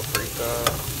garlic, salt, paprika,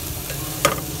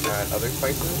 and other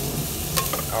spices.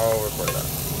 I'll record that.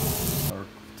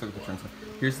 Took a picture and stuff.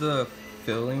 Here's the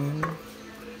filling.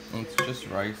 It's just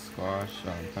rice, squash,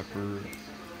 pepper,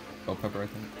 bell pepper, I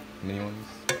think, mini ones,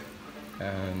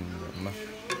 and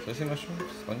did I say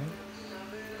mushrooms? Onion,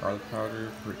 garlic powder,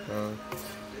 paprika,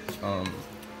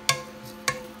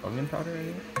 onion powder, I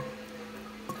think.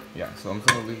 Yeah, so I'm just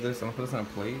gonna leave this. I'm gonna put this on a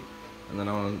plate, and then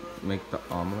I'm gonna make the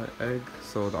omelet egg.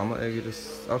 So the omelet egg,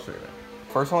 I'll show you that.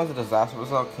 First one was a disaster. This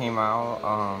is how it came out.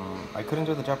 I couldn't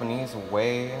do it the Japanese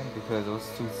way because it was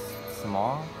too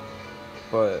small.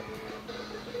 But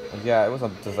yeah, it was a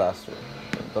disaster.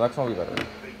 The next one will be better.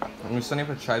 I'm still need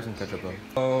to try some ketchup though.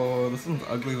 Oh, this one's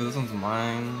ugly, but this one's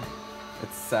mine.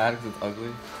 It's sad because it's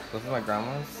ugly. This is my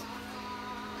grandma's.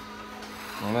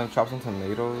 I'm gonna chop some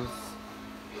tomatoes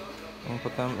and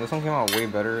put them. This one came out way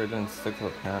better. It didn't stick to the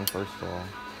pan first of all.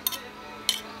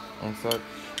 And such.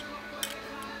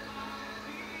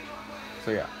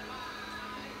 So yeah.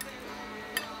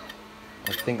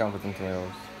 I think I'm putting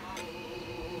tomatoes.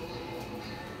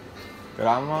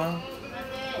 Grandma?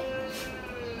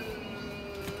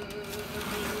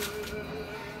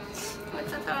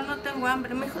 Ahorita todavía no tengo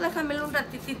hambre. Mijo, déjamelo un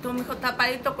ratitito, mijo,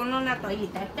 tapadito con una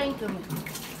toallita. Thank you, mijo.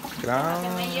 Para que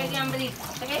me llegue hambrita,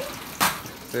 ¿ok?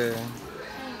 Sí.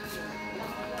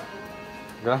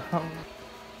 Grandma?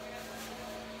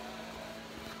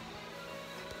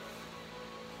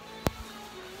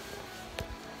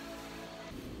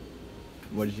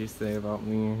 What did you say about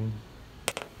me?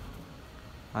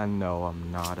 I know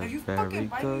I'm not a Are you very fucking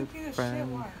biting, you good piece of shit?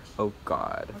 friend. Why? Oh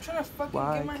God. I'm trying to fucking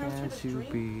Why get my house can't to the you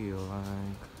drink. be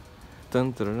like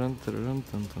dun dun dun dun dun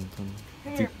dun dun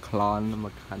dun Here. Declan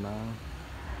Macana.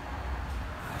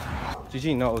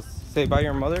 Gigi knows. Say bye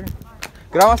your mother.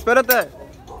 Grandma, espérate.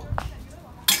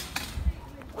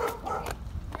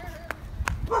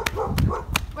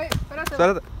 Wait, espérate.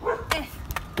 Espérate.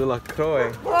 Tu la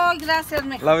croe. Oh, gracias,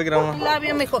 mijo. Love you, grandma. I love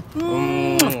you, mijo.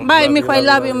 Mm, Bye, love mijo. you, I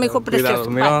love you, love mijo you. precioso. Cuidado,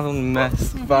 miramos un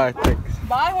mess. Bye, thanks.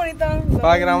 Bye, Juanita.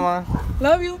 Bye, grandma.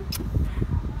 Love you.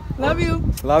 Love you.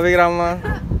 Love you,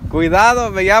 grandma. Cuidado,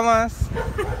 me llamas.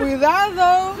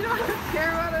 Cuidado.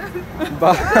 Care about it.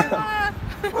 Bye.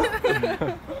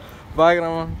 Bye,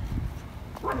 grandma.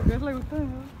 Guys, like, what the hell?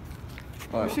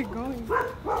 What? Where's she going?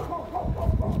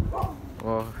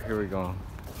 Well, here we go.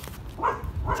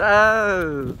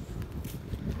 Yes.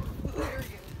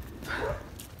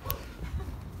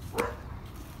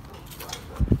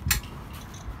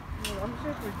 I'm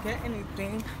sure if we get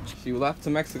anything. She left to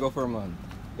Mexico for a month.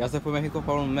 Ya se fue a México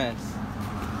por un mes.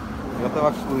 Ya te va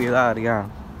a cuidar, ya.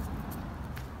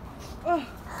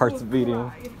 Heart's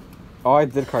beating. Oh, I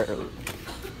did cry earlier.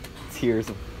 Tears.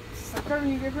 I cried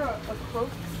when you gave her a cloak.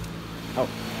 Oh.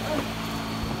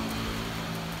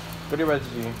 Pretty Reggie.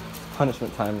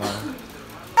 Punishment time now.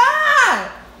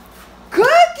 Ah!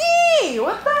 Cookie!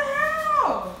 What the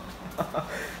hell?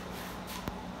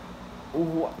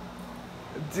 What?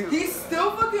 Dude, He's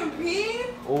still fucking peeing?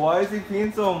 why is he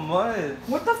peeing so much?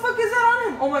 What the fuck is that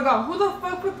on him? Oh my god, who the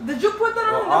fuck put... Did you put that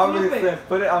on Well, him? That's obviously, I Lupe.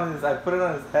 put it on his. I put it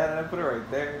on his head and I put it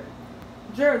right there.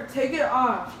 Jared, take it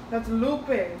off. That's Lupe.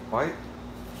 Why?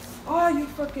 Oh, you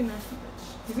fucking nasty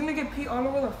bitch. He's gonna get pee all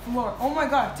over the floor. Oh my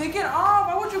god, take it off.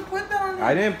 Why would you put that on him?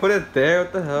 I didn't put it there.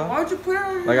 What the hell? Why would you put it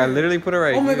on him? Like I literally put it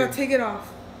right Oh my here. god, take it off.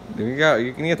 You got.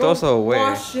 You can get Go those away.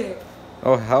 wash it.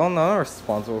 Oh hell no! I'm not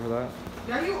responsible for that.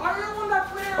 Yeah, you are the one that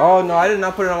put it on. Oh no! I did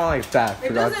not put it on like that. It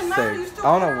For God's doesn't matter, sake. you still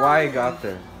I don't put it know why on it got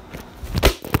there.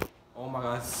 Oh my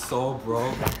god, it's so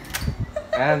broke.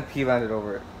 And pee landed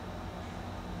over it.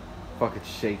 Fuck, it's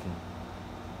shaking.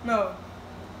 No.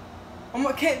 Oh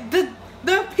my, okay, the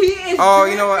pee is Oh,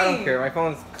 you know what? I don't dripping. care. My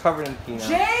phone's covered in pee now.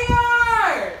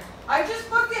 JR! I just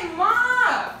fucking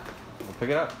mopped! We'll pick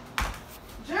it up.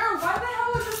 JR, why the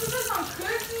hell would you put this on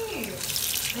Cookie?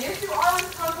 Yes, you are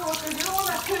responsible because you're the one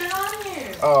that put it on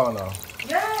here. Oh no.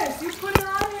 Yes, you put it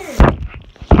on here.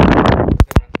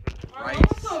 Right.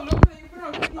 What's so look that you put it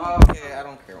on Cookie? Oh, okay, I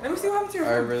don't care. Let me see what happened to your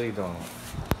I phone. really don't.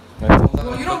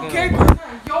 Well, you don't care because it's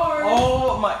not yours.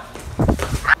 Oh my.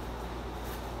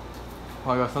 Oh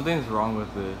my god, something's wrong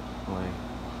with it. Like.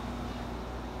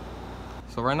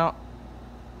 So right now.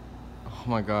 Oh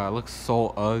my god, it looks so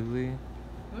ugly.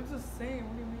 It looks the same.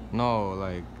 What do you mean? No,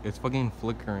 like it's fucking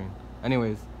flickering.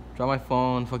 Anyways, drop my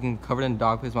phone, fucking covered in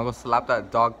dog piss. I'm gonna go slap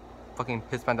that dog fucking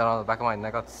piss pan down on the back of my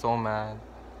neck. I got so mad.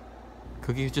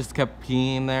 Cookie just kept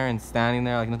peeing there and standing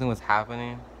there like nothing was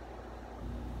happening.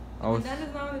 I was. And that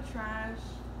is not in the trash.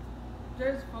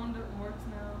 Jared's phone works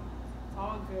now. It's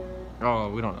all good. Oh,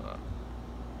 we don't know that.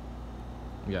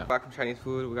 Yeah. Back from Chinese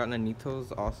food, we got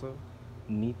Nanitos also.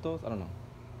 Nitos? I don't know.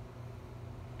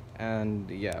 And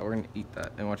yeah, we're gonna eat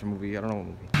that and watch a movie. I don't know what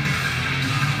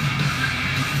movie.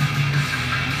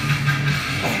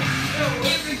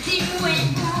 Everything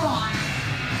went wrong.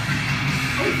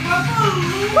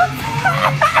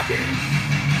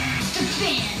 The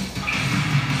band.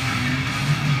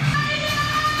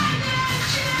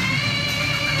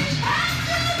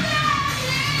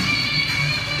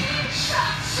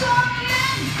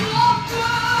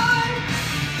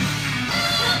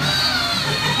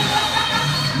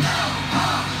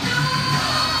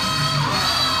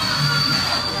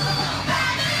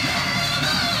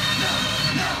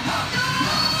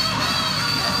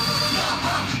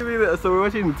 So we're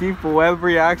watching Deep Web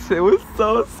reaction. It was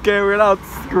so scary. We're out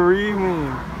screaming.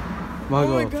 Oh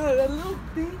Mago, my god, that little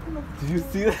thing on the did you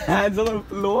see the hands on the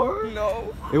floor?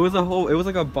 No. It was a whole. It was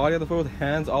like a body on the floor with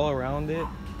hands all around it,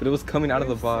 but it was coming out of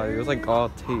the body. It was like all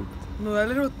taped. No, that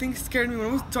little thing scared me when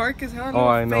it was dark as hell. on Oh, her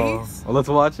I know. face. Well, let's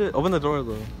watch it. Open the door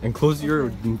though, and close your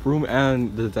room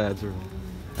and the dad's room,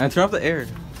 and turn off the air.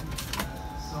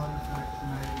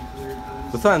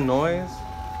 What's that noise?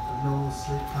 No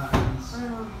sleep patterns.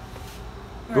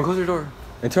 Go close your door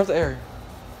and turn off the air.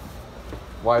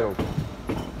 Wide open.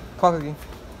 Come on, Cookie.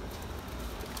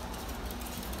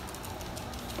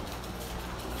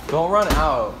 Don't run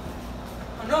out.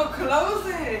 Oh, no, close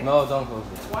it. No, don't close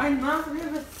it. Why not? For me,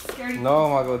 it's scary. No,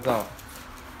 Margo, don't.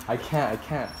 I can't.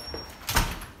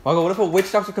 Margo, what if a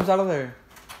witch doctor comes out of there?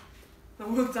 No,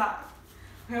 we'll die.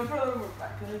 I'm gonna put a little more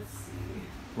back. Let's see.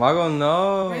 Margo,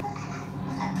 no. Wait.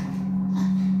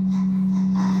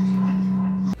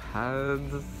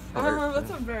 This That's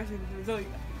embarrassing to tell you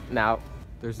that. now,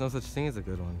 there's no such thing as a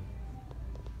good one.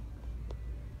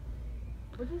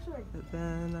 What'd you say?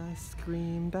 Then I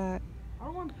screamed back, I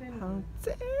don't want to pay how anything.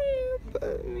 dare you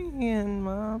put me in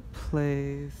my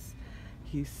place?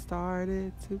 He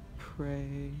started to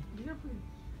pray. You're pretty.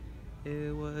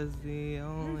 It was the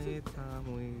only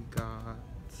time we got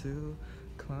to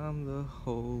climb the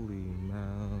holy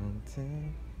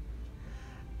mountain.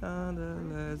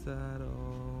 Underless that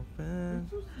open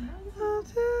up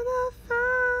to the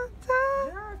fountain.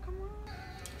 Yeah, come on.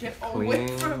 Get Clean. away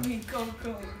from me,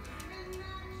 Coco.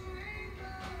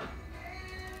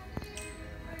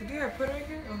 Did you put it right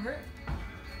here? It'll hurt.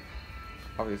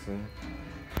 Obviously.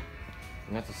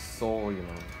 And that's a soul, you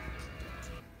know.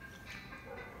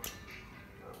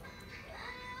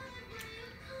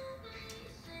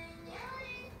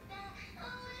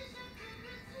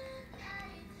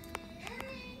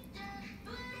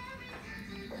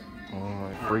 Oh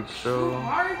my freak show.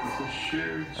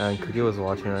 And Cookie was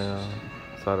watching right now,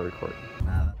 so I had to record.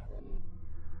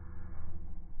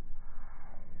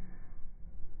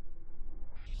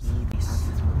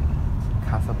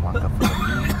 Casablanca for the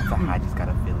meat, so I just got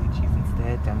a Philly cheese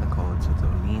instead. Down the cold to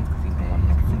Orleans, cause you know I'm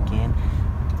Mexican.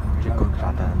 Rico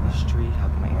Grata in the street, how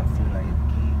can my aunt see like?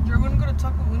 You're gonna go to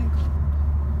Taco Unico.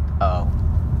 Oh,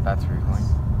 that's where you're going.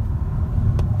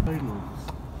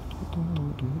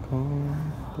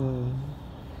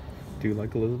 Do you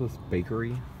like Elizabeth's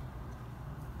Bakery?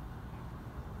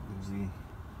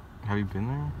 Have you been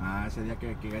there? Ah, ese día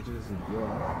que gacho se sintió.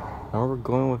 Now we're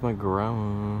going with my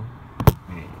grandma.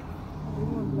 Y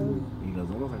los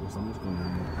dos nos acostamos con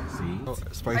él. Sí.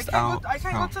 Spiced out. I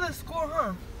can't go to the school,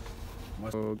 huh?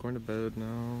 So going to bed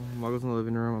now. Margo's in the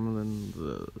living room. I'm in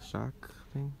the shack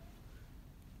thing.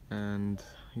 And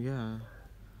yeah,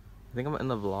 I think I'm in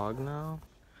the vlog now.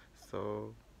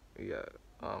 So yeah,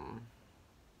 I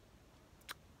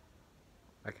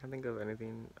can't think of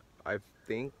anything. I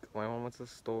think my mom went to the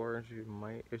store and she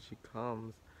might, if she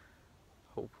comes,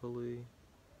 hopefully,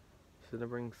 she's gonna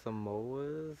bring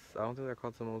Samoas. I don't think they're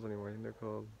called Samoas anymore. I think they're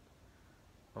called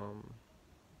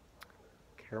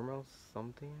caramel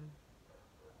something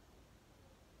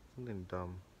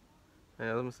dumb.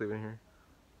 Yeah, let me sleep in here.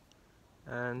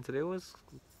 And today was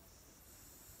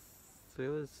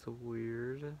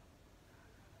weird,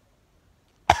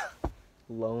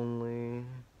 lonely,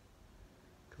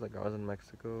 cause like I was in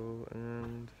Mexico,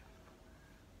 and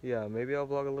yeah, maybe I'll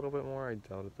vlog a little bit more. I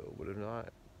doubt it though, but if not,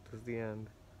 this is the end.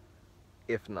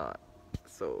 If not,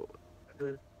 so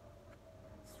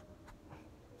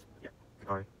yeah,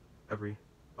 sorry,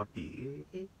 everybody.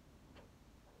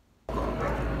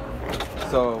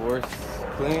 So we're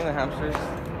cleaning the hamsters.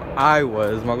 I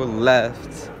was. Margo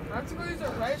left. I have to go use the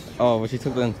rice. Oh, but she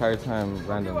took the entire time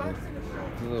randomly.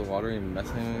 The watery mess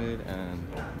I made and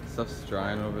stuff's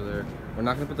drying over there. We're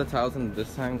not gonna put the towels in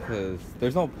this time because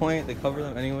there's no point. They cover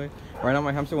them anyway. Right now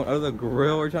my hamster went out of the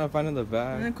grill. We're trying to find it in the And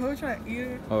bag. then Chloe tried to eat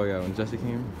it. Oh yeah, when Jesse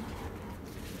came.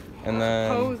 And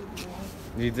then Pose.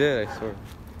 you did, I swear.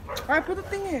 Alright, put the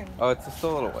thing in. Oh, it's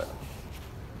still a little wet.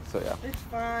 So yeah. It's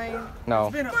fine. No.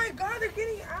 It's been oh my god, they're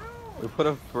getting out. We put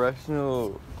a fresh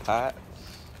new patch.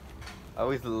 I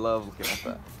always love looking at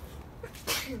that.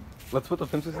 Let's put the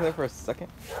pimples in there for a second.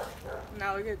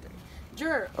 Now look at that.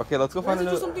 Jer, Okay, let's go find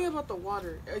let's do another. something about the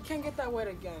water. It can't get that wet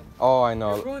again. Oh, I It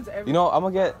know. ruins everything. You know, I'm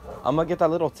gonna get that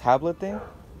little tablet thing. You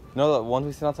know the ones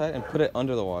we sit outside and put it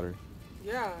under the water.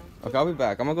 Yeah. Okay, I'll be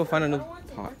back. I'm gonna go find a I new don't want it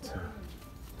to pot. wet too.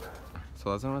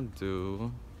 So that's what I'm gonna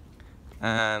do.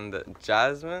 And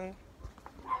Jasmine,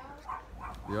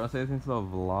 you wanna say anything to the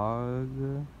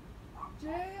vlog?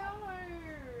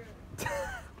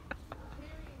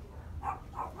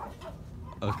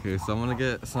 Okay, so I'm gonna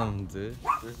get some dish.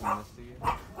 There's Missy.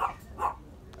 As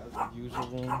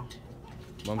usual.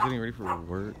 Mom's getting ready for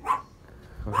work.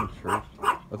 Going to church.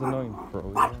 That's annoying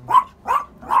pro.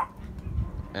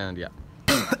 And yeah.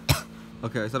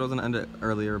 Okay, I said I was gonna end it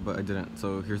earlier, but I didn't.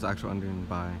 So here's the actual ending.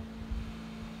 Bye.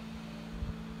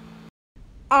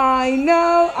 I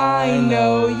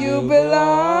know you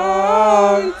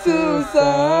belong to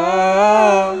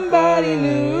somebody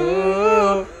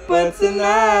new, but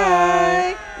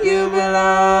tonight you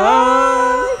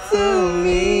belong to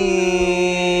me.